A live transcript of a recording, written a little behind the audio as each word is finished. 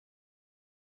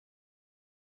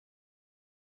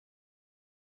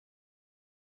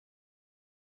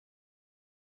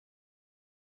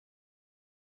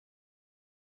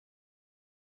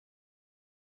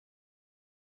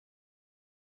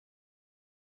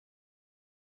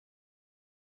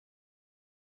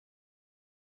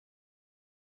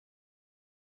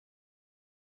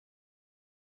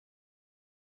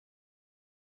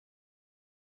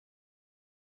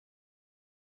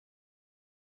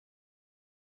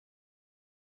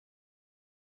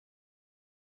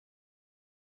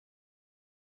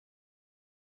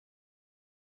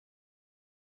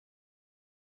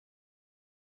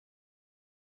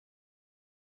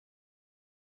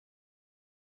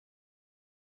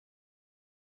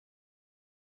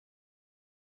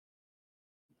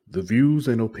The views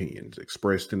and opinions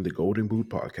expressed in the Golden Boot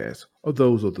podcast are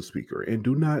those of the speaker and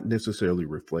do not necessarily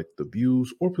reflect the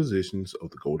views or positions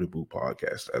of the Golden Boot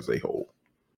podcast as a whole.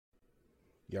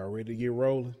 Y'all ready to get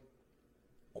rolling?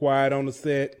 Quiet on the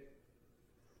set.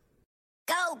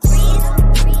 Go, Breeze.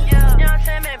 Yeah, you know what I'm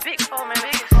saying, man? Big four, man.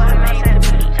 Biggest four, man.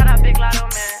 Shout out Big Lotto,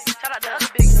 man. Shout out the other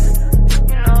big,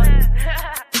 you know.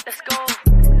 Let's go.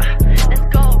 Let's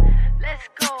go. Let's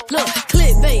go. Look,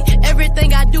 clickbait.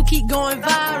 Everything I do keep going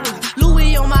viral.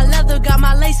 Louis on my leather, got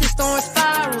my laces throwing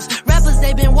spirals. Rappers,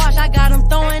 they been washed, I got them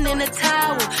throwing in the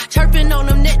towel. Chirping on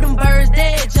them, net them birds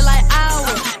dead, just like owl.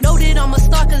 Know that I'm a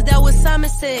star, cause that was Simon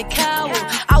said coward.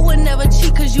 I would never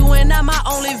cheat, cause you and I my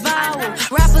only vowel.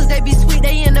 Rappers, they be sweet,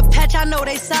 they in the patch, I know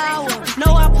they sour.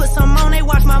 Know I put some on, they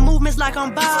watch my movements like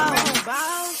I'm bow.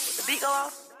 The beat go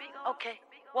off? Okay.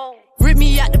 Whoa. Rip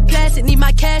me out the plastic, need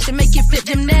my cash and make it flip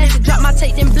gymnastic. Drop my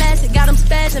tape, then blast it, got them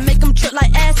spazzing, make them trip like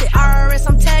acid. IRS,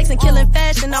 I'm taxing, killing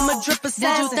fashion, I'm a drip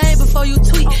assassin. Did you think before you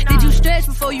tweet? Did you stretch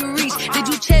before you reach? Did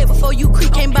you check before you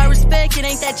creep? Can't buy respect, it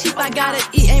ain't that cheap, I gotta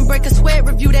eat. Ain't break a sweat,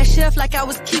 review that chef like I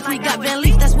was Keith. We got Van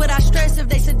Leaf, that's what I stress, if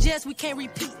they suggest we can't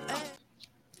repeat.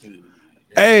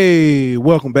 Hey,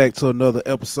 welcome back to another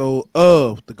episode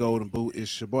of the Golden Boot.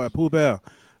 It's your boy Pooh Bell.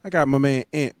 I got my man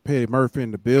Aunt Petty Murphy in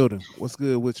the building. What's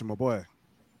good with you, my boy?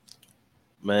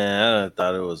 Man, I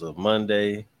thought it was a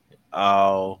Monday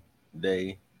all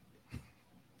day.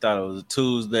 Thought it was a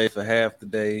Tuesday for half the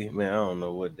day. Man, I don't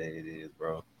know what day it is,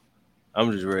 bro.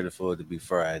 I'm just ready for it to be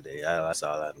Friday. That's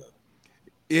all I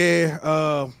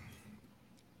know.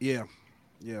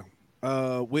 Yeah.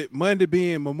 With Monday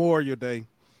being Memorial Day,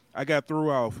 I got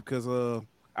threw off because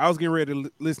I was getting ready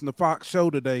to listen to Fox show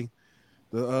today.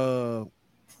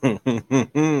 Hear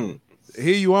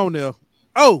you on there.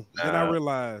 Oh, and I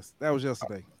realized that was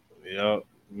yesterday. Yep.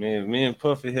 Me and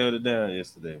Puffy held it down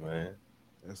yesterday, man.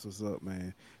 That's what's up,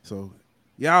 man. So,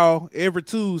 y'all, every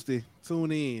Tuesday,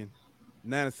 tune in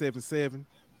 97.7.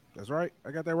 That's right. I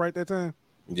got that right that time.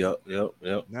 Yep.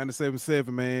 97.7,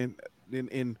 man.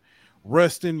 In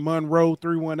Ruston, Monroe,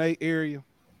 318 area.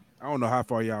 I don't know how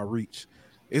far y'all reach.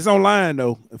 It's online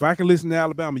though. If I can listen to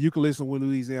Alabama, you can listen with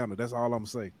Louisiana. That's all I'm gonna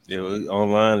say. Yeah,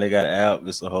 online they got an app.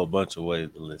 There's a whole bunch of ways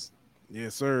to listen.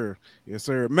 Yes, sir.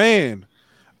 Man,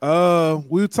 we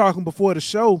were talking before the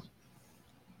show.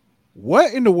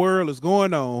 What in the world is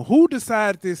going on? Who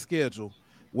decided this schedule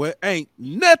where ain't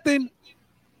nothing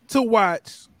to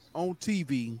watch on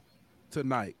TV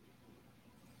tonight?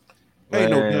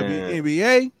 Ain't no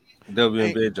WNBA.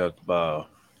 WNBA dropped the ball.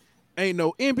 Ain't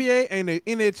no NBA. Ain't no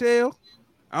NHL.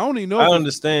 I don't even know. I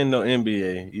understand no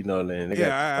NBA, you know, then they got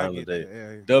the final day.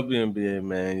 Yeah. WNBA,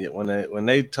 man. When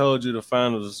they told you the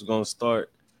finals was gonna start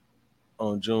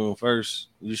on June 1st,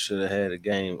 you should have had a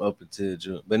game up until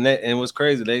June. And what's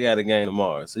crazy, they got a game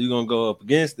tomorrow, so you're gonna go up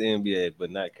against the NBA,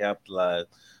 but not capitalize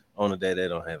on the day they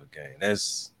don't have a game.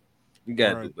 You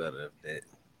gotta do better than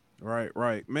that.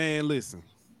 Right, man. Listen,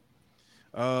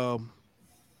 I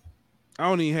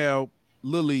don't even have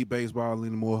Little League baseball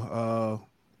anymore.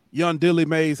 Young Dilly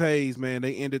Mays Hayes, man,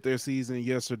 they ended their season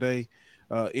yesterday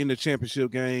in the championship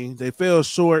game. They fell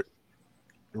short,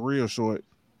 real short.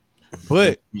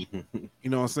 But, you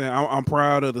know what I'm saying? I'm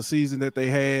proud of the season that they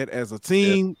had as a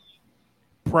team.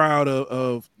 Yeah. Proud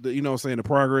of the, you know what I'm saying, the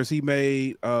progress he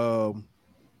made.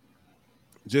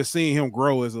 Just seeing him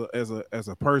grow as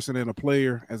a person and a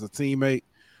player, as a teammate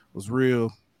was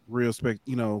real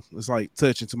it's like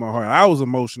touching to my heart. I was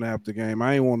emotional after the game.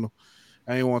 I ain't want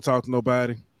to talk to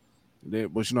nobody.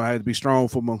 But you know, I had to be strong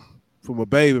for my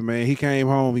baby, man. He came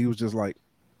home, he was just like,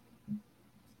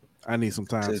 I need some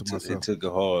time to myself. It took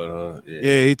it hard, huh?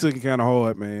 Yeah, he took it kind of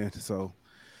hard, man. So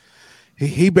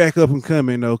he back up and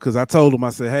coming though, because I told him, I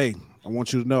said, hey, I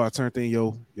want you to know I turned in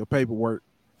your paperwork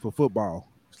for football.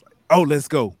 It's like, oh, let's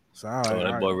go. So,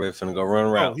 that boy ready finna go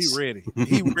run routes. Oh, he ready.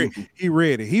 He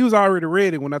ready. He was already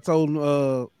ready when I told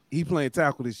him he playing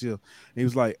tackle this year. And he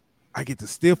was like, I get the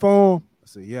stiff arm. I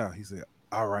said, yeah. He said,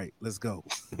 all right, let's go.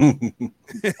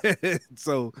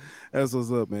 So that's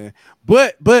what's up, man.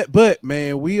 But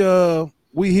man, we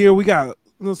here. We got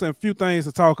a few things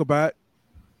to talk about.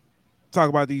 Talk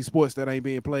about these sports that ain't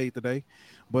being played today.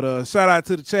 But shout out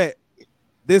to the chat.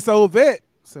 This old vet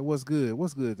said, "What's good?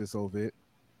 What's good? This old vet.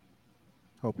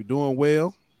 Hope you're doing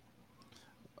well."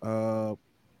 Hey, I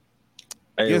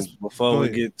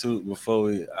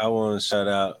want to shout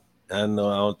out. I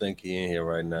don't think he in here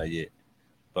right now yet.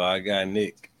 But I got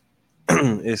Nick.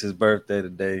 It's his birthday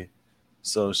today.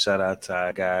 So shout out to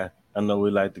our guy. I know we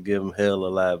like to give him hell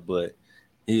a lot, but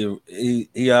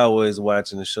he always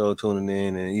watching the show, tuning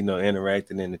in and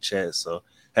interacting in the chat. So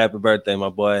happy birthday, my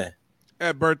boy.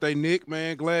 Happy birthday, Nick,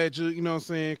 man. Glad you know what I'm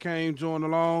saying, came, joined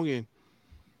along and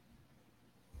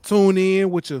tune in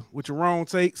with your wrong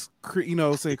takes. You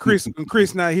know, saying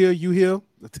Chris not here, you here.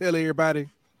 Tell everybody.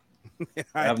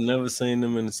 I've never seen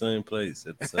them in the same place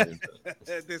at the same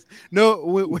time.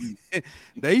 No,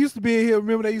 they used to be in here.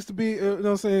 Remember, they used to be. You know what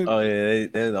I'm saying? Oh yeah,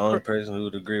 they're the only person who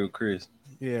would agree with Chris.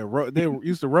 Yeah, they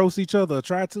used to roast each other, or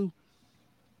try to.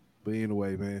 But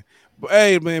anyway, man. But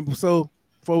hey, man. So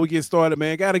before we get started,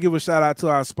 man, got to give a shout out to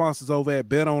our sponsors over at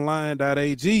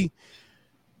BetOnline.ag.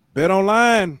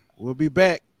 BetOnline, we'll be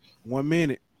back 1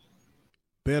 minute.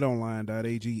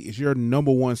 BetOnline.ag is your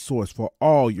number one source for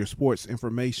all your sports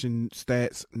information,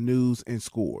 stats, news, and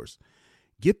scores.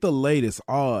 Get the latest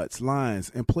odds,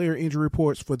 lines, and player injury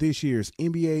reports for this year's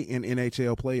NBA and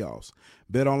NHL playoffs.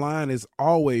 BetOnline is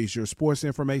always your sports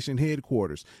information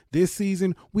headquarters. This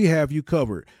season, we have you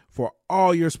covered for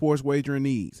all your sports wagering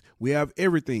needs. We have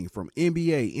everything from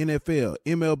NBA, NFL,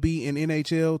 MLB, and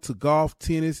NHL to golf,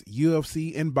 tennis,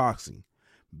 UFC, and boxing.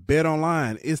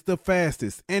 BetOnline is the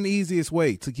fastest and easiest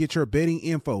way to get your betting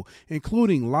info,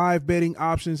 including live betting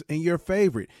options and your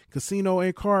favorite casino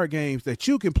and card games that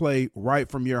you can play right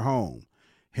from your home.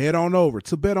 Head on over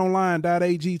to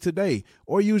betonline.ag today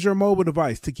or use your mobile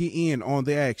device to get in on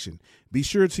the action. Be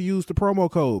sure to use the promo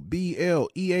code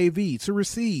BLEAV to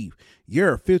receive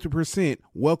your 50%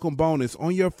 welcome bonus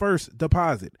on your first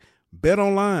deposit.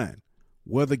 BetOnline,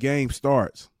 where the game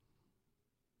starts.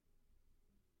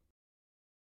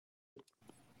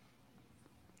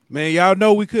 Man, y'all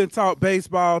know we couldn't talk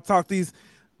baseball, talk these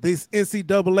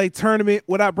NCAA tournament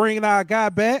without bringing our guy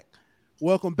back.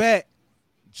 Welcome back,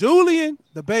 Julian,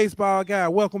 the baseball guy.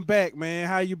 Welcome back, man.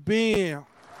 How you been?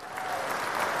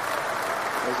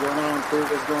 What's going on, Chris?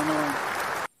 What's going on?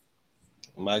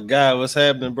 My guy, what's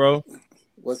happening, bro?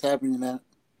 What's happening, man?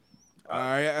 All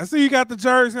right, I see you got the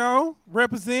jersey on,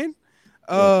 represent.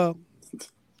 We're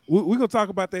gonna talk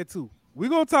about that too. We're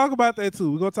gonna talk about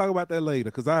that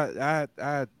later because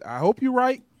I hope you're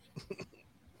right. It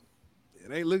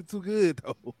ain't looking too good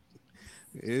though.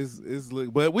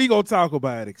 But we gonna talk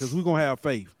about it because we're gonna have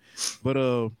faith. But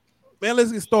man,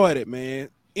 let's get started, man.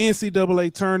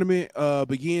 NCAA tournament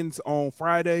begins on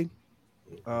Friday.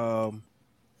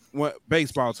 What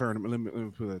baseball tournament? Let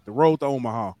me put that. The road to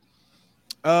Omaha.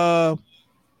 Let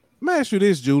me ask you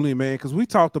this, Julian, man, because we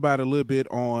talked about it a little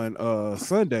bit on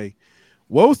Sunday.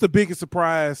 What was the biggest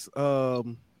surprise to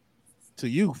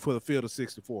you for the field of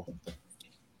 64?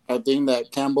 I think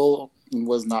that Campbell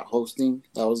was not hosting.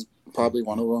 That was probably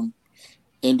one of them.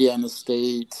 Indiana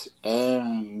State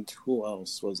and who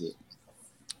else was it?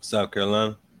 South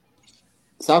Carolina.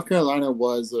 South Carolina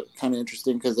was kind of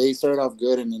interesting because they started off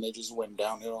good and then they just went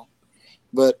downhill.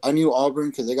 But I knew Auburn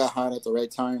because they got hot at the right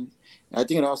time. And I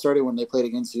think it all started when they played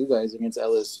against you guys, against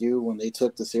LSU, when they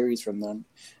took the series from them.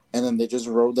 And then they just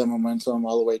rode their momentum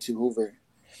all the way to Hoover.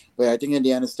 But I think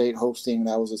Indiana State hosting,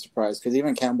 that was a surprise. Because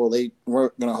even Campbell, they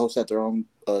weren't going to host at their own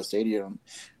stadium.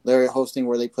 They were hosting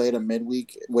where they played a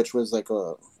midweek, which was like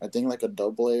I think like a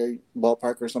double-A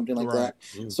ballpark or something like that.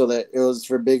 Mm. So that it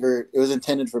was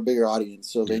intended for bigger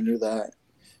audience. So they knew that.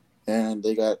 And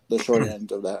they got the short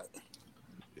end of that.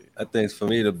 I think for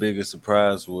me, the biggest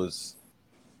surprise was,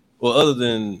 well, other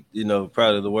than,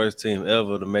 probably the worst team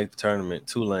ever to make the tournament,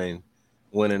 Tulane,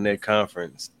 winning their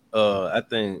conference. I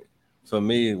think for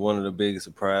me, one of the biggest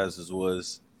surprises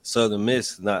was Southern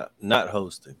Miss not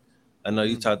hosting. I know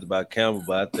you talked about Campbell,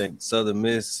 but I think Southern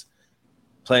Miss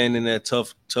playing in that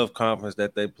tough conference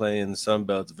that they play in the Sun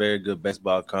Belt, it's a very good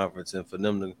baseball conference, and for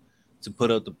them to put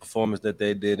up the performance that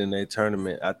they did in their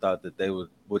tournament, I thought that they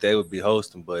would be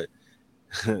hosting. But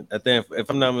I think if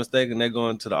I'm not mistaken, they're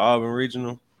going to the Auburn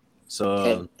Regional.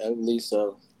 So at least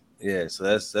so. Yeah, so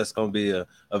that's gonna be a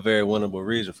very winnable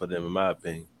region for them, in my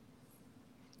opinion.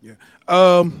 Yeah.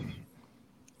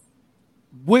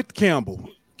 With Campbell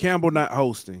not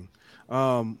hosting,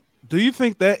 do you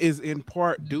think that is in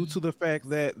part due to the fact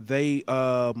that they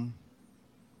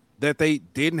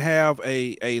didn't have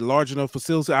a large enough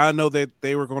facility? I know that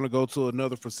they were going to go to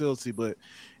another facility, but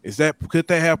could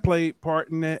they have played part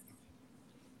in that?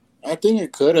 I think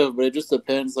it could have, but it just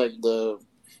depends. Like the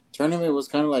tournament was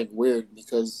kind of like weird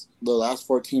because the last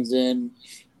 4 teams in,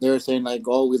 they were saying like,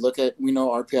 oh, we know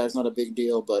RPI is not a big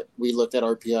deal, but we looked at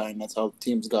RPI and that's how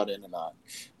teams got in and not.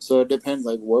 So it depends,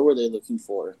 like, what were they looking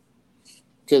for?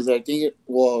 Because I think in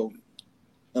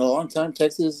a long time,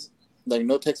 Texas, like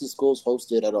no Texas schools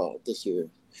hosted at all this year.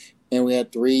 And we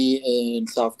had 3 in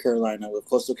South Carolina with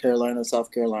Coastal Carolina,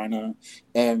 South Carolina,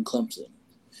 and Clemson.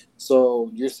 So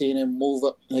you're seeing him move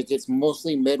up, like it's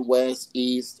mostly Midwest,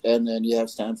 East, and then you have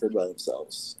Stanford by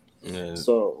themselves. Yeah.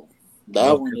 So That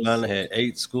North one Carolina is. had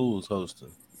 8 schools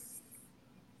hosting.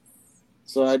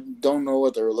 So I don't know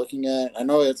what they were looking at. I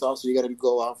know it's also you got to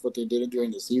go off what they did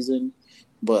during the season,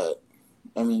 but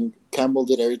I mean Campbell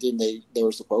did everything they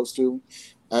were supposed to.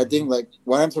 I think like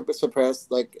what I'm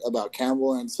surprised like about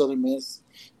Campbell and Southern Miss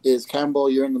is Campbell.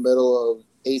 You're in the middle of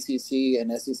ACC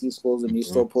and SEC schools, and you're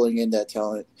still pulling in that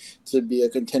talent to be a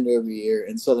contender every year.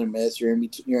 And Southern Miss, you're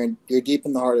deep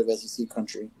in the heart of SEC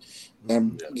country,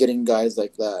 and getting guys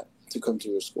like that to come to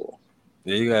your school.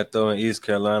 Yeah, you got to throw in East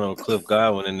Carolina or Cliff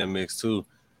Godwin in that mix too.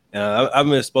 And I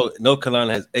misspoke. North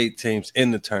Carolina has 8 teams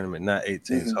in the tournament, not 8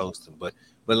 teams hosting. But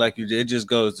like you did, it just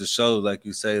goes to show, like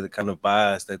you say, the kind of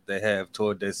bias that they have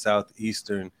toward that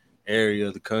southeastern area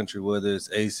of the country, whether it's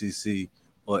ACC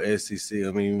or SEC.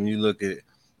 I mean, when you look at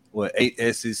 8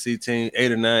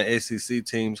 or 9 SEC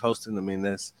teams hosting, I mean,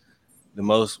 that's the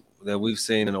most that we've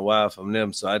seen in a while from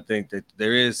them. So I think that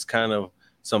there is kind of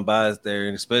some bias there,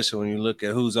 and especially when you look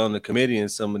at who's on the committee in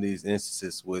some of these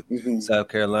instances, with South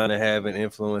Carolina having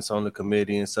influence on the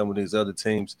committee and some of these other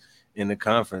teams in the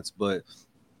conference. But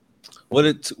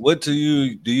what do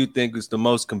you think is the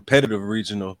most competitive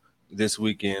regional this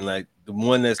weekend? Like the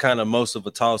one that's kind of most of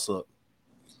a toss up?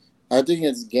 I think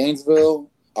it's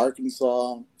Gainesville,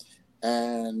 Arkansas,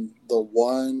 and the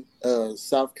one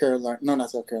South Carolina. No, not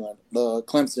South Carolina. The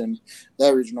Clemson,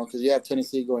 that regional, because you have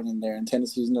Tennessee going in there, and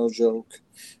Tennessee's no joke.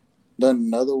 Then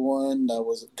another one that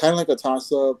was kind of like a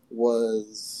toss-up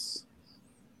was,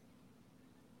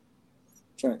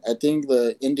 I think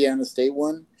the Indiana State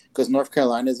one, because North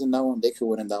Carolina's in that one. They could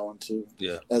win in that one too.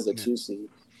 Yeah, as a 2 seed.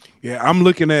 Yeah, I'm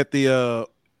looking at the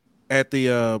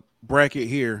bracket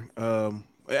here.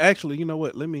 Actually, you know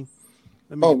what? Let me.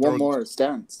 Oh, one more.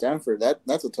 Stanford.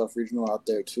 That's a tough regional out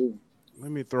there too.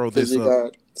 Let me throw this up. You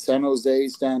got San Jose,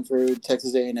 Stanford,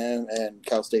 Texas A&M, and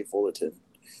Cal State Fullerton.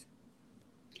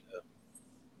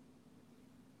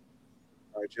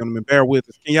 All right, gentlemen, bear with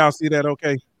us. Can y'all see that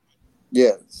okay?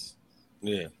 Yes.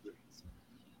 Yeah.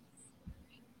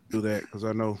 Do that because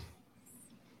I know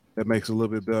that makes it a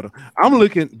little bit better. I'm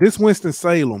looking this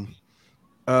Winston-Salem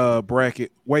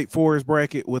bracket, Wake Forest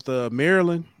bracket with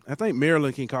Maryland. I think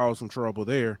Maryland can cause some trouble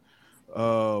there.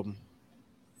 I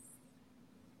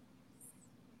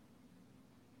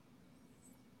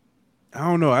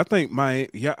don't know. I think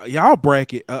y'all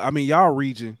bracket. Y'all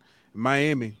region,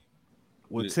 Miami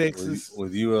with Texas,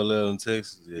 with ULL and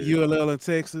Texas. Yeah. ULL and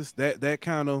Texas. That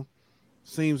kind of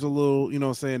seems a little. You know,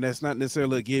 what I'm saying that's not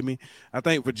necessarily a gimme. I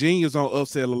think Virginia's on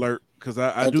upset alert because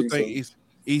I do think so.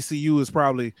 ECU is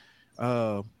probably.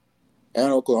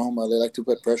 And Oklahoma, they like to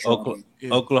put pressure on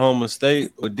them. Oklahoma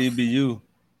State or DBU.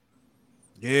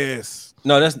 Yes.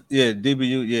 No, that's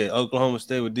DBU. Yeah, Oklahoma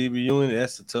State with DBU in it.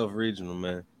 That's a tough regional,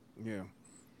 man. Yeah.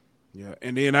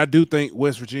 And then I do think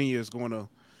West Virginia is going to,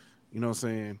 you know what I'm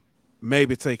saying,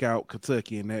 maybe take out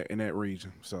Kentucky in that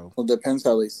region. So it depends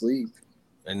how they sleep.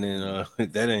 And then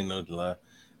that ain't no lie.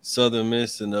 Southern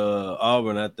Miss and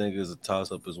Auburn, I think, is a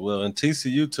toss up as well. And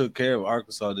TCU took care of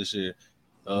Arkansas this year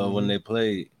when they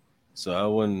played.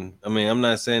 So I'm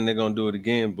not saying they're gonna do it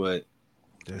again, but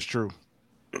that's true.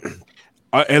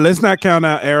 And let's not count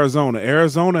out Arizona.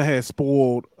 Arizona has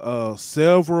spoiled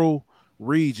several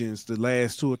regions the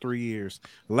last 2 or 3 years.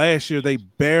 Last year they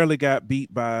barely got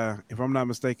beat by, if I'm not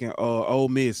mistaken, Ole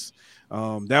Miss.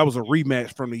 That was a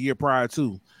rematch from the year prior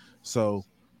too. So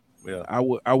yeah,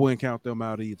 I wouldn't count them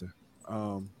out either.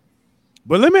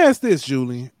 But let me ask this,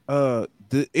 Julian.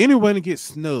 Did anyone get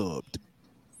snubbed?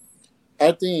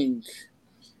 I think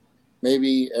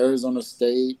maybe Arizona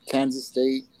State, Kansas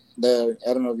State. I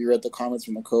don't know if you read the comments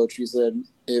from the coach. He said,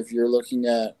 if you're looking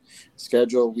at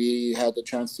schedule, we had the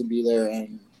chance to be there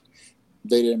and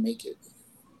they didn't make it.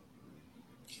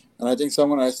 And I think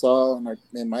someone I saw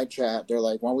in my chat, they're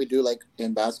like, why don't we do like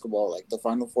in basketball, like the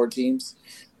final 4 teams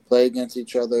play against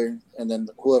each other, and then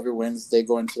whoever wins, they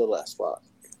go into the last spot.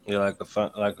 Yeah, like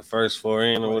the first 4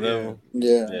 in or whatever.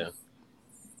 Yeah.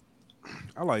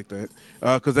 I like that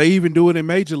because they even do it in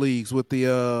major leagues with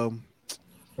the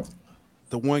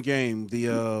one game, the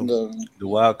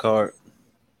wild card.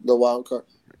 The wild card.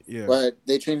 Yeah. But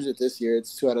they changed it this year.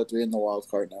 It's 2 out of 3 in the wild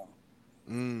card now.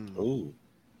 Ooh.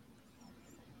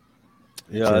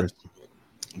 Yeah.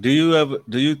 Do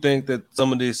you think that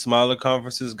some of these smaller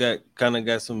conferences got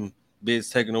some bids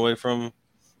taken away from them?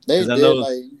 They did. What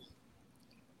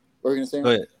were you gonna say? Go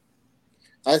ahead.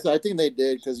 I think they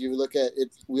did because you look at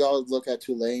it. We all look at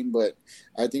Tulane, but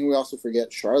I think we also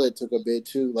forget Charlotte took a bid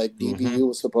too. Like DBU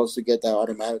was supposed to get that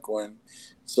automatic win,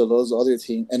 so those other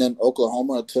teams, and then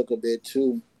Oklahoma took a bid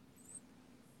too.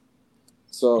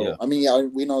 So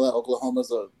we know that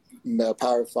Oklahoma's a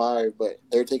Power 5, but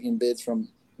they're taking bids from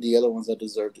the other ones that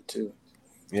deserved it too.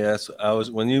 Yes, I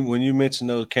was when you mentioned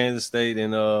those Kansas State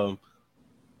and the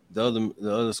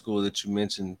other school that you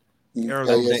mentioned,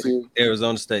 Arizona I think State. ASU.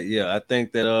 Arizona State. Yeah, I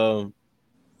think that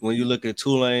when you look at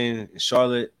Tulane,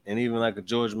 Charlotte, and even like a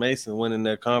George Mason winning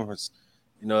their conference,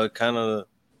 it kind of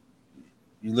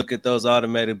you look at those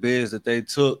automatic bids that they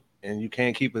took, and you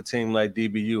can't keep a team like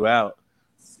DBU out.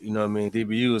 You know what I mean?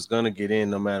 DBU is going to get in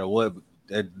no matter what.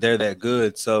 They're that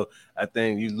good. So I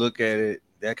think you look at it,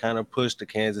 that kind of pushed the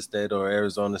Kansas State or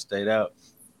Arizona State out.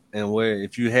 And where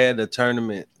if you had a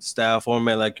tournament style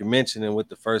format like you're mentioning with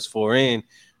the first four in,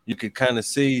 you could kind of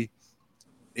see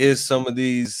is some of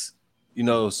these,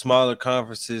 smaller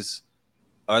conferences,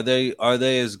 are they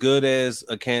as good as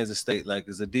a Kansas State? Like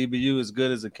is a DBU as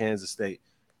good as a Kansas State?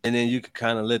 And then you could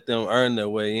kind of let them earn their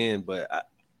way in. But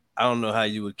I don't know how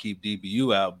you would keep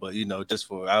DBU out, but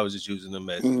I was just using them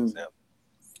as an example.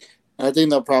 I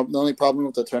think the only problem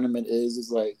with the tournament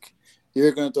is like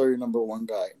you're gonna throw your number one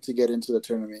guy to get into the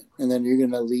tournament, and then you're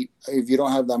gonna leave if you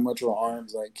don't have that much of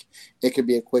arms. Like it could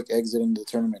be a quick exit in the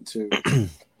tournament too.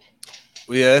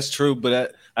 Well, yeah, that's true,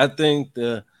 but I think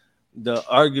the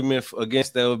argument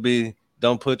against that would be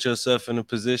don't put yourself in a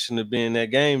position to be in that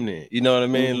game. Then you know what I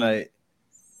mean? Like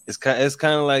it's kind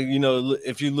of like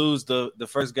if you lose the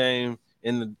first game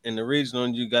in the regional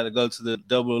and you got to go to the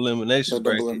double elimination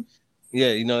bracket.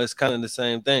 Yeah, it's kind of the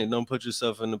same thing. Don't put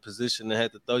yourself in a position to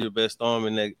have to throw your best arm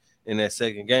in that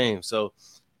second game. So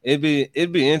it'd be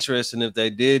interesting if they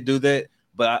did do that.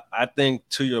 But I think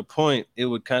to your point, it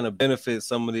would kind of benefit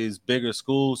some of these bigger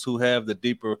schools who have the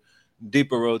deeper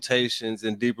rotations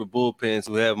and deeper bullpens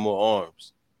who have more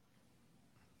arms.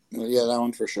 Yeah, that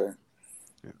one for sure.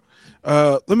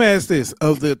 Let me ask this: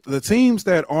 of the teams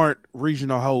that aren't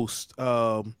regional hosts,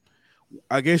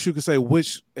 I guess you could say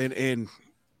which and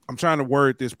I'm trying to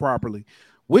word this properly.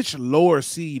 Which lower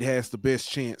seed has the best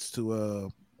chance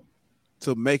to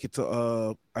make it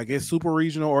to I guess super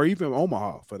regional or even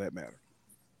Omaha for that matter?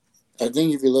 I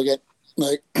think if you look at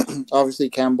like obviously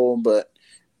Campbell, but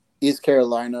East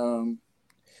Carolina,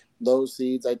 those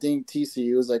seeds, I think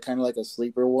TCU is like kind of like a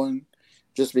sleeper one,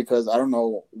 just because I don't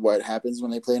know what happens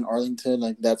when they play in Arlington.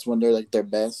 Like that's when they're like their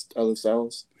best of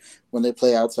themselves. When they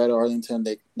play outside of Arlington,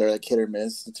 they're like hit or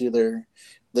miss. It's either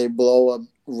they blow a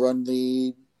run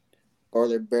lead or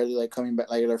they're barely like coming back,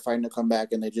 like they're fighting to come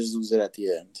back and they just lose it at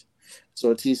the end.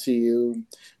 So TCU,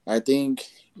 I think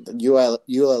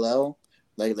ULL,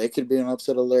 like they could be an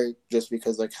upset alert just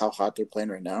because like how hot they're playing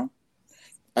right now.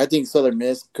 I think Southern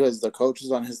Miss because the coach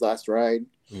is on his last ride.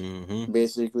 Mm-hmm.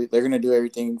 Basically, they're gonna do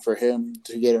everything for him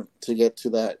to get to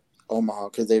that Omaha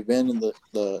because they've been in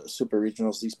the super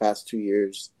regionals these past 2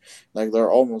 years. Like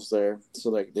they're almost there, so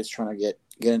like they're trying to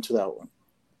get into that one.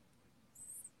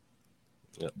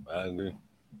 Yep, I agree.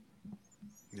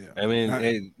 Yeah, I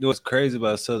mean, what's crazy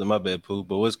about Southern? My bad, Pooh.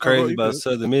 But what's crazy about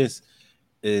Southern Miss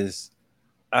is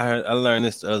I learned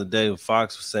this the other day.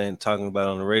 Fox was talking about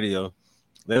on the radio.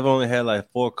 They've only had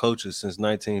like 4 coaches since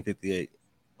 1958,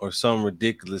 or something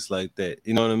ridiculous like that.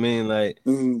 You know what I mean? Like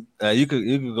you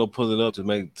could go pull it up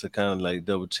to kind of like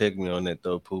double check me on that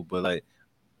though, Pooh. But like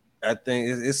I think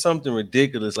it's something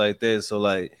ridiculous like that. So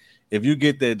like if you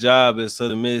get that job at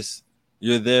Southern Miss,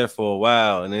 you're there for a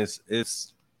while, and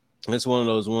it's one of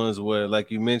those ones where, like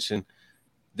you mentioned,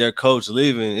 their coach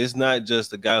leaving. It's not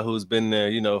just a guy who's been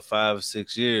there, 5 or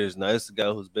 6 years. Now it's the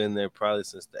guy who's been there probably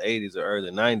since the 80s or early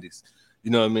 90s.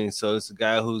 You know what I mean? So it's a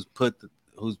guy who's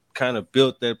kind of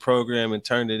built that program and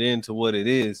turned it into what it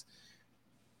is.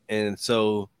 And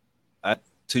so,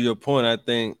 to your point, I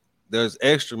think there's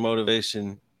extra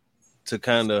motivation to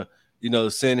kind of,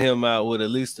 send him out with at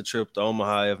least a trip to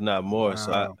Omaha, if not more. Wow.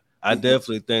 So I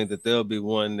definitely think that there'll be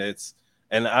one that's,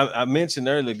 and I mentioned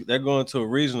earlier, they're going to a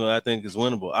regional I think is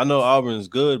winnable. I know Auburn's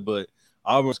good, but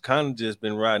Auburn's kind of just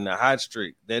been riding a hot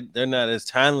streak. They're not as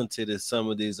talented as some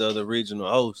of these other regional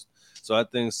hosts. So I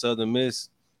think Southern Miss,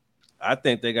 I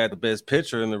think they got the best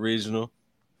pitcher in the regional.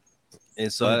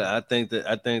 And so I think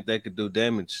they could do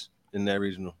damage in that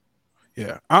regional.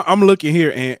 Yeah. I'm looking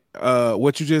here and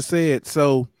what you just said.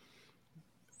 So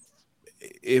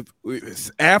if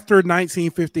it's after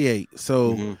 1958,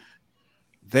 so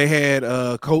they had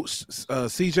Coach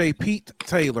CJ Pete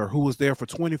Taylor, who was there for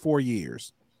 24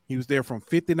 years. He was there from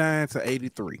 59 to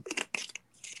 83.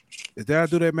 Did I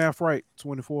do that math right?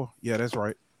 24? Yeah, that's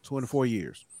right. 24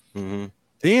 years.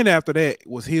 Then after that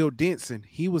was Hill Denson.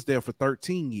 He was there for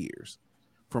 13 years,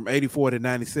 from 84 to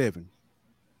 97.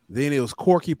 Then it was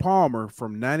Corky Palmer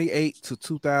from 98 to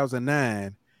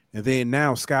 2009. And then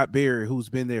now Scott Berry, who's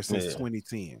been there since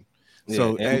 2010. Yeah.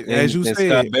 So as you said,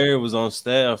 Scott Berry was on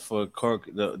staff for Cork.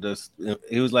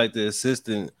 He was like the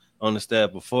assistant on the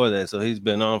staff before that, so he's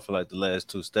been on for like the last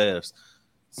two staffs.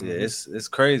 So yeah, it's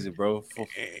crazy, bro.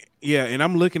 Yeah, and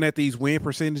I'm looking at these win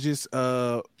percentages.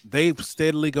 They've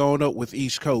steadily gone up with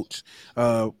each coach.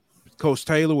 Coach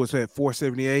Taylor was at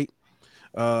 478.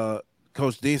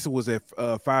 Coach Denson was at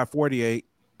 548.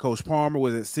 Coach Palmer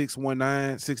was at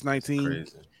 619, 619,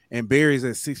 Crazy. and Barry's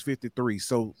at 653.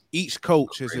 So each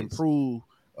coach has Crazy. improved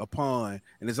upon,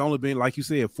 and it's only been, like you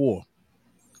said, 4.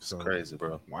 So Crazy,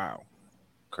 bro. Wow.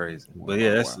 Crazy. Wow, But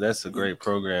yeah, wow. that's a great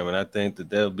program, and I think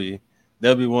that they'll be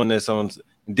one that's on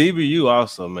DBU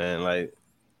also, man. Like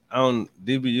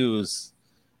DBU is.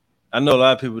 I know a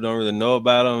lot of people don't really know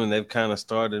about them, and they've kind of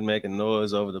started making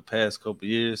noise over the past couple of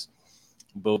years.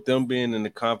 But with them being in the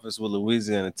conference with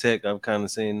Louisiana Tech, I've kind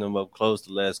of seen them up close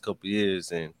the last couple of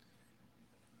years, and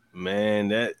man,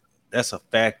 that's a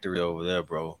factory over there,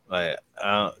 bro. Like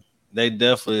they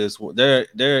definitely is.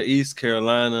 They're East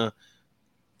Carolina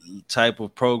type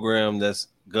of program that's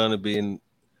gonna be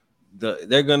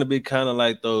they're gonna be kind of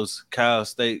like those Cal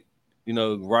State,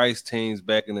 Rice teams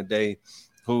back in the day,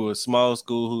 who were small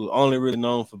school, who only really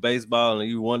known for baseball, and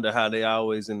you wonder how they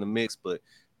always in the mix, but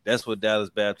that's what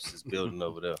Dallas Baptist is building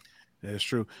over there. That's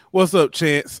true. What's up,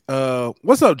 Chance?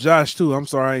 What's up, Josh? Too. I'm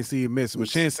sorry I ain't see you miss, but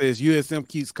Chance says USM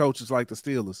keeps coaches like the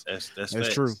Steelers.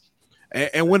 That's true.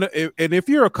 And if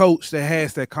you're a coach that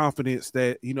has that confidence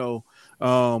that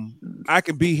I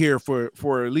can be here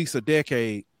for at least a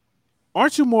decade,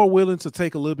 aren't you more willing to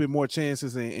take a little bit more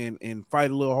chances and fight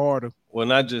a little harder? Well,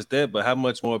 not just that, but how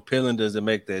much more appealing does it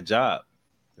make that job?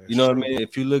 That's true. What I mean?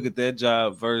 If you look at that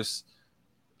job versus,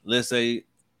 let's say,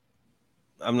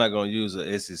 I'm not gonna use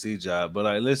an SEC job, but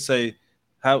like let's say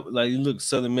how you look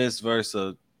Southern Miss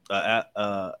versus a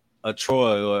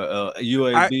Troy or a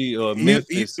UAB or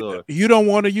Memphis you don't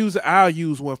want to use it. I'll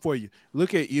use one for you.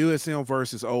 Look at USM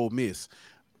versus Ole Miss.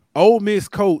 Ole Miss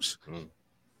coach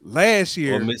last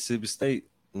year, or Mississippi State.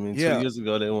 I mean, 2 years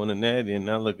ago they won a natty, and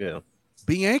now look at him.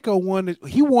 Bianco won it.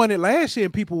 He won it last year,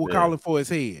 and people were calling for his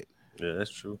head. Yeah, that's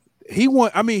true. He won.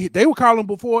 I mean, they were calling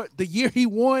before the year he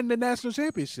won the national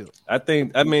championship.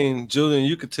 I mean, Julian,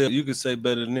 you could say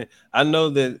better than that. I know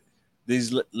that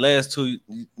these last 2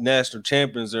 national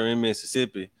champions are in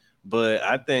Mississippi, but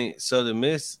I think Southern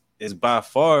Miss is by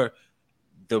far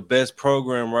the best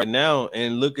program right now.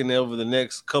 And looking over the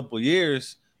next couple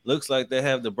years, looks like they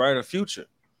have the brighter future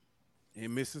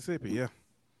in Mississippi. Yeah.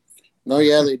 No,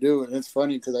 yeah, they do, and it's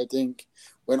funny because I think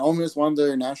when Ole Miss won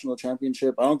their national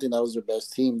championship, I don't think that was their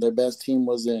best team. Their best team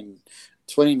was in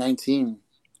 2019,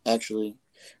 actually,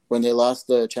 when they lost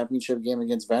the championship game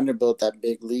against Vanderbilt, that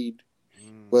big lead.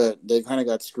 But they kind of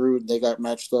got screwed. They got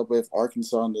matched up with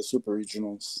Arkansas in the Super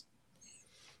Regionals.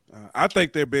 I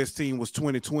think their best team was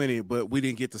 2020, but we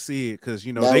didn't get to see it because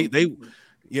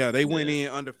they went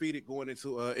in undefeated going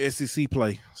into SEC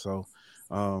play. So,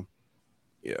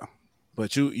 yeah.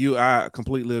 But I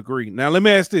completely agree. Now let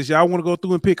me ask this: y'all want to go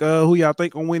through and pick who y'all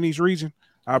think gonna win each region?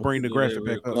 I'll bring the graphic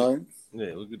back up.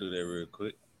 Yeah, we can do that real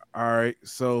quick. All right,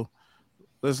 so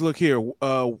let's look here.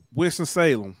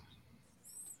 Winston-Salem.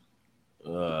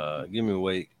 Give me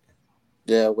Wake.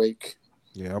 Yeah, Wake.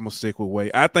 Yeah, I'm gonna stick with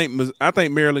Wake. I think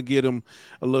Maryland get them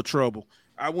a little trouble.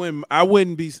 I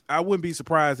wouldn't be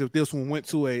surprised if this one went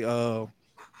to a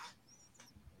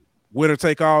winner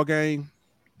take all game.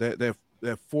 That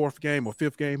fourth game or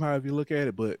fifth game, however you look at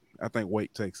it, but I think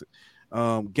Wake takes it.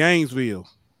 Gainesville,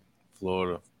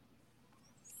 Florida.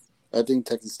 I think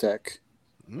Texas Tech.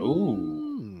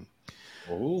 Ooh.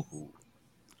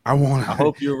 I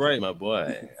hope you're right, my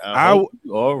boy. I hope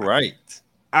you're all right.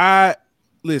 I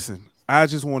just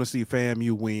want to see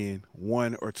FAMU win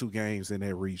 1 or 2 games in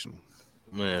that regional.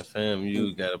 Man,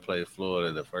 FAMU got to play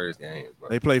Florida the first game, bro.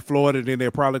 They play Florida, then they're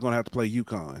probably going to have to play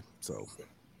UConn. So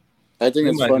I think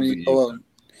it's funny.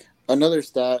 Another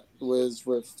stat was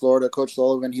with Florida, Coach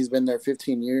Sullivan. He's been there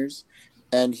 15 years,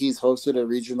 and he's hosted a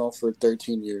regional for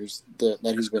 13 years that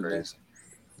he's been there.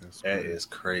 That is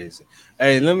crazy.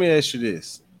 Hey, let me ask you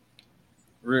this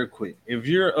real quick. If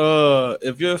you're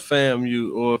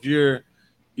FAMU or if you're,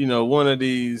 one of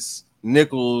these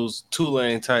Nichols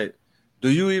Tulane type, do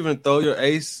you even throw your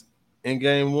ace in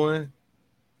game 1?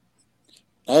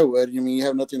 I would. I mean, you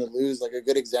have nothing to lose. Like a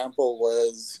good example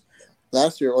was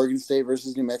last year, Oregon State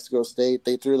versus New Mexico State.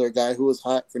 They threw their guy who was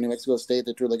hot for New Mexico State.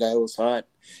 They threw the guy who was hot.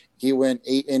 He went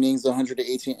 8 innings,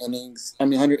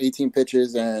 118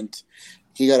 pitches, and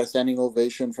he got a standing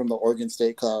ovation from the Oregon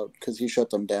State crowd because he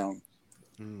shut them down.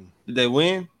 Did they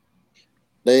win?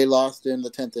 They lost in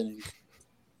the 10th inning.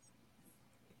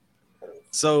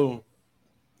 So,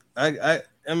 I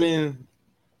mean,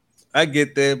 I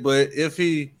get that, but if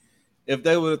they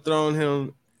would have thrown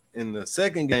him in the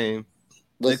second game,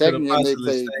 The They could second have game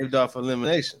possibly saved off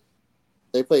elimination.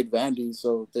 they played Vandy,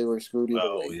 so they were screwed either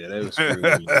way. Oh yeah, they were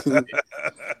screwed.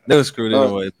 They were screwed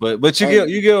anyway. But you Oh.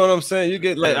 get what I'm saying. You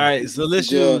get like, all right. So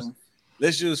let's Yeah.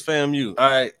 use FAMU. All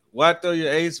right, why throw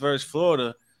your ace versus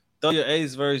Florida? Throw your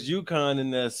ace versus UConn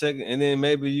in the second, and then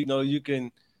maybe you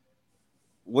can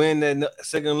win that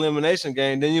second elimination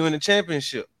game. Then you win the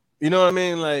championship. You know what I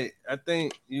mean? Like I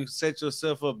think you set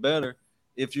yourself up better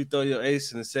if you throw your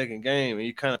ace in the second game and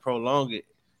you kind of prolong it.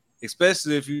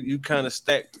 Especially if you kind of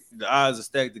the odds are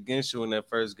stacked against you in that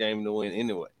first game to win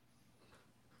anyway.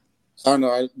 I don't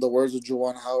know. The words of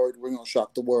Juwan Howard, we're going to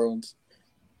shock the world.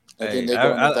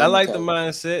 I like the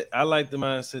mindset. I like the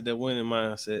mindset, that winning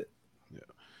mindset. Yeah.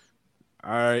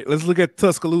 All right, let's look at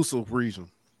Tuscaloosa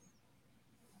region.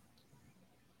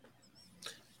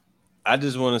 I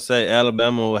just want to say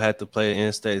Alabama will have to play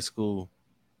in-state school.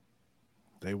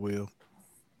 They will.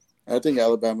 I think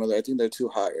Alabama, I think they're too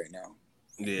high right now.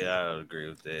 Yeah, I would agree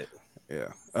with that.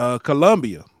 Yeah.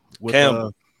 Columbia. With,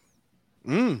 Campbell.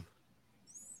 I'm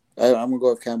going to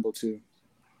go with Campbell, too.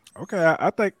 Okay, I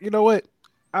think, you know what?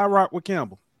 I rock with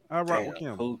Campbell.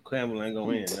 Campbell ain't going to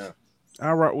win now.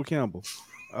 I rock with Campbell.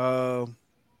 All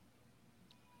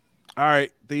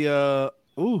right.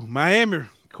 Miami,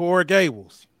 Coral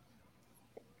Gables.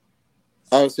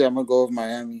 Obviously, I'm going to go with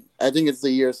Miami. I think it's the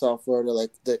year of South Florida,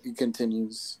 that it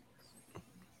continues.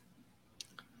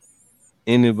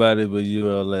 Anybody but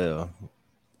ULL.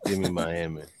 Give me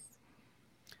Miami.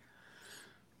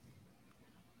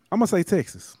 I'm going to say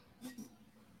Texas.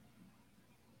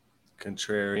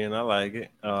 Contrarian. I like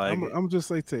it. I'm just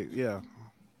say Texas. Yeah.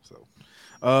 So,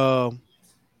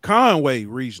 Conway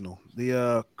Regional,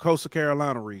 the Coastal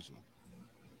Carolina Regional.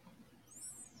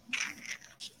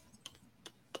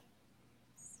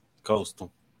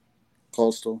 Coastal.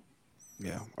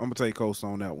 Yeah, I'm gonna take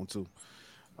Coastal on that one too.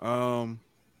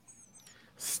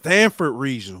 Stanford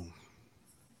Regional.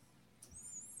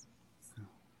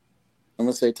 I'm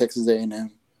gonna say Texas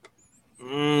A&M.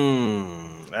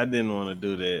 I didn't want to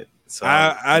do that. So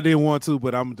I didn't want to,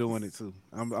 but I'm doing it too.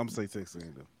 I'm gonna say Texas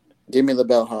A&M. Give me the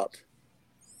bellhop.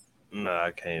 No,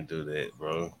 I can't do that,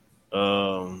 bro.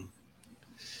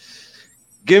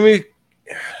 Give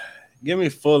me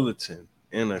Fullerton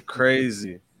in a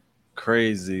crazy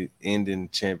ending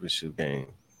championship game.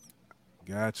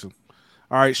 Gotcha.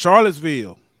 All right,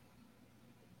 Charlottesville.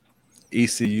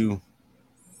 ECU.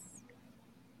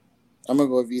 I'm gonna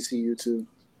go with ECU too.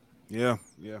 Yeah.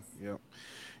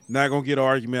 Not gonna get an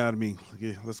argument out of me.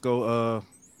 Okay, let's go.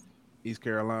 East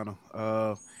Carolina.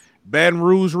 Baton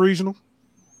Rouge Regional.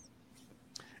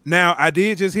 Now I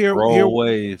did just hear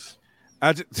Wave.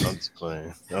 I'm just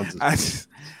playing.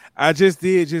 I just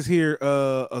did hear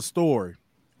a story.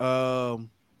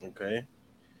 Okay.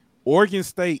 Oregon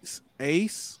State's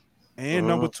ace and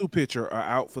number 2 pitcher are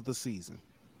out for the season.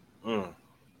 Oh,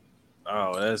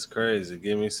 that's crazy.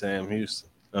 Give me Sam Houston.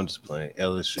 I'm just playing.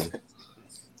 LSU.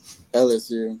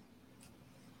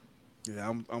 Yeah,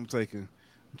 I'm taking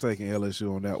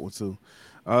LSU on that one too.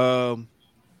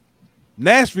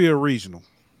 Nashville Regional.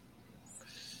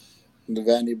 The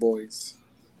Vandy boys.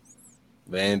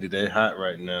 Vandy, they hot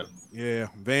right now. Yeah,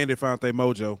 Vandy found their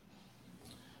mojo.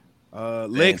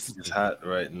 Lex is hot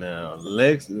right now.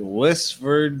 West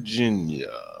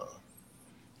Virginia.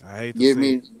 I hate to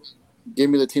give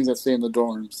me the teams that stay in the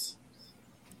dorms.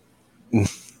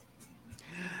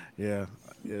 Yeah,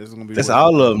 it's gonna be. That's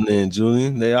all of them, then,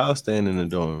 Julian. They all staying in the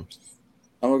dorms.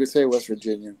 I'm gonna say West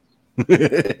Virginia,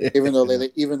 even though they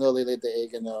laid the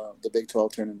egg in the Big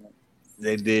 12 tournament.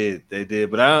 They did,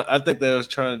 but I think they was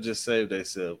trying to just save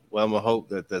themselves. Well, I'm gonna hope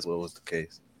that's what was the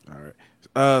case. All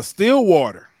right,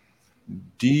 Stillwater,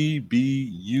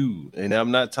 DBU, and I'm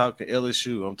not talking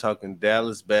LSU. I'm talking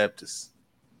Dallas Baptist.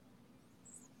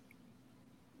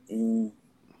 I'm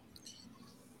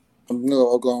gonna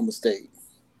go Oklahoma State.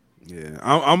 Yeah,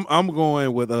 I'm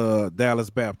going with Dallas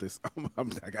Baptist.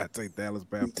 I gotta take Dallas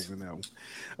Baptist in that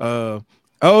one.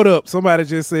 Hold up, somebody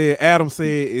just said. Adam said,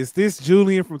 "Is this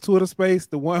Julian from Twitter Space,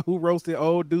 the one who roasted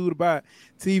old dude about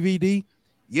TVD?"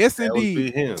 Yes, indeed. Would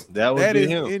be him. That would be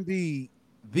him. Indeed,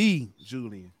 the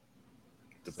Julian,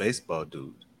 the baseball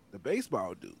dude.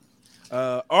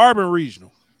 Auburn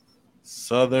Regional,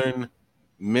 Southern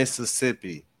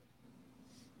Mississippi.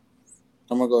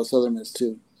 I'm gonna go with Southern Miss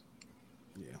too.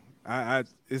 Yeah,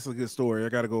 it's a good story. I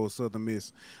got to go with Southern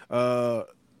Miss.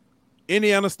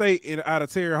 Indiana State out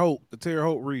of Terre Haute, the Terre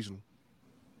Haute Regional.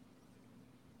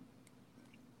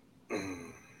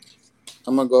 I'm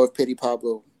gonna go with Petty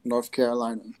Pablo, North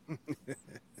Carolina.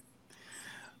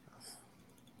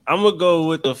 I'm gonna go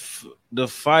with the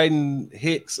Fighting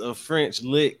Hicks of French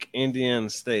Lick, Indiana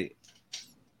State.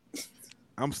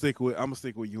 I'm gonna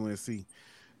stick with UNC.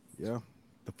 Yeah,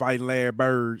 the Fighting Larry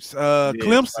Birds. Yeah,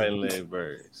 Clemson. Fighting Leg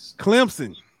Birds.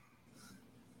 Clemson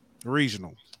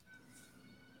Regional.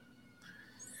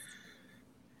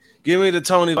 Give me the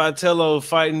Tony Vitello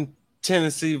fighting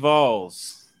Tennessee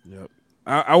Vols. Yep.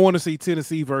 I want to see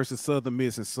Tennessee versus Southern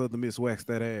Miss, and Southern Miss wax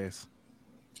that ass.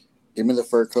 Give me the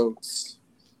fur coats.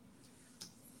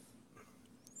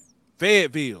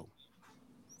 Fayetteville.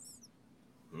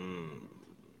 Mm.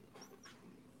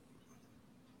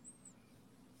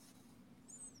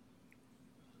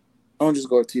 I don't just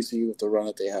go with TCU with the run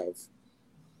that they have.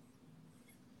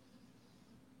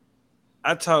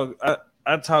 I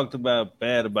talked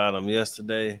bad about them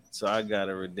yesterday, so I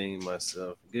gotta redeem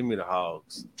myself. Give me the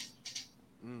Hogs.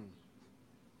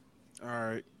 All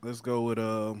right, let's go with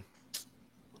I'm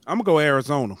gonna go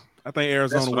Arizona. I think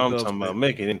Arizona. That's what I'm talking about.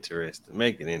 Make it interesting.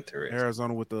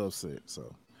 Arizona with the upset.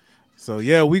 So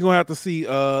yeah, we're gonna have to see.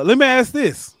 Let me ask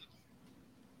this,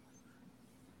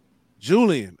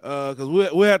 Julian, because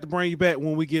we'll have to bring you back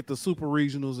when we get the super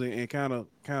regionals and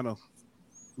kind of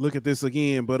look at this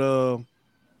again. But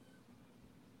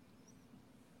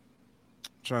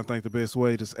trying to think the best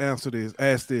way to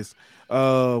ask this.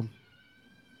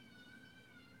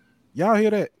 Y'all hear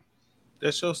that?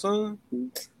 That's your son?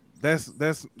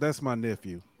 That's my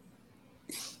nephew.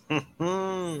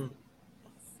 I'm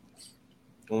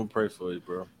gonna pray for you,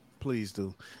 bro. Please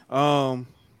do.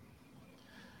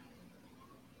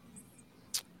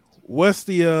 What's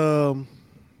the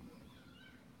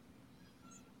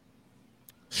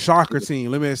shocker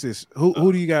team? Let me ask this: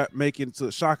 Who do you got making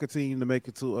to shocker team to make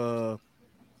it to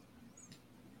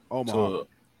Omaha?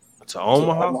 To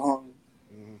Omaha?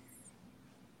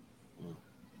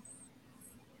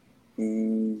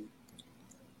 I'm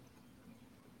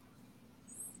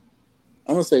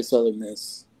gonna say Southern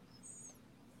Miss.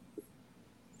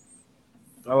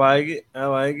 I like it.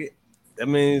 That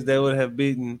means they would have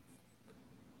beaten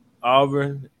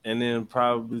Auburn and then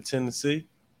probably Tennessee.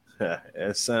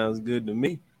 That sounds good to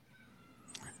me.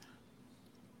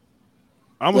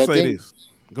 I'm gonna say this.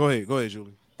 Go ahead,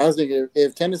 Julie. I was thinking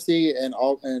if Tennessee and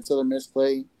Southern Miss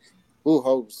play, who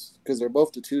hosts? Because they're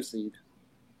both the 2 seed.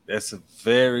 That's a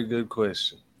very good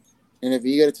question. And if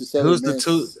you get it to Southern Who's Miss,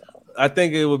 the 2? I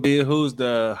think it would be who's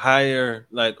the higher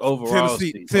overall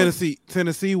seed.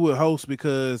 Tennessee would host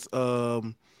because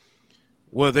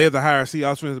they're the higher seed,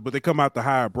 but they come out the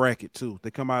higher bracket too.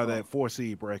 They come out of that 4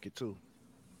 seed bracket too.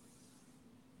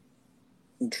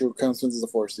 True, Clemson is the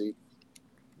 4 seed.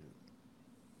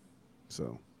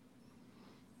 So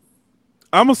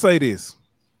I'm gonna say this: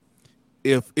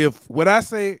 if what I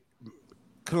say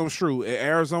comes true, and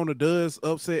Arizona does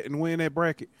upset and win that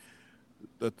bracket,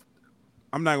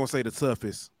 I'm not gonna say the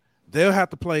toughest. They'll have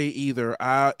to play either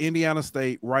Indiana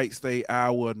State, Wright State,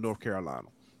 Iowa, North Carolina.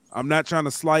 I'm not trying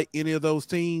to slight any of those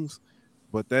teams,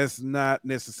 but that's not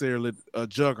necessarily a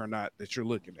juggernaut that you're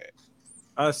looking at.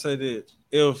 I say that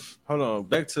hold on,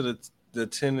 back to the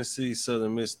Tennessee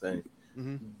Southern Miss thing.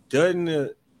 Mm-hmm. Doesn't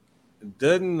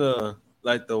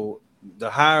the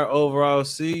higher overall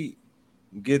seed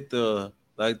get the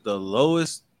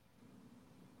lowest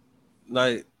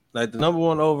the number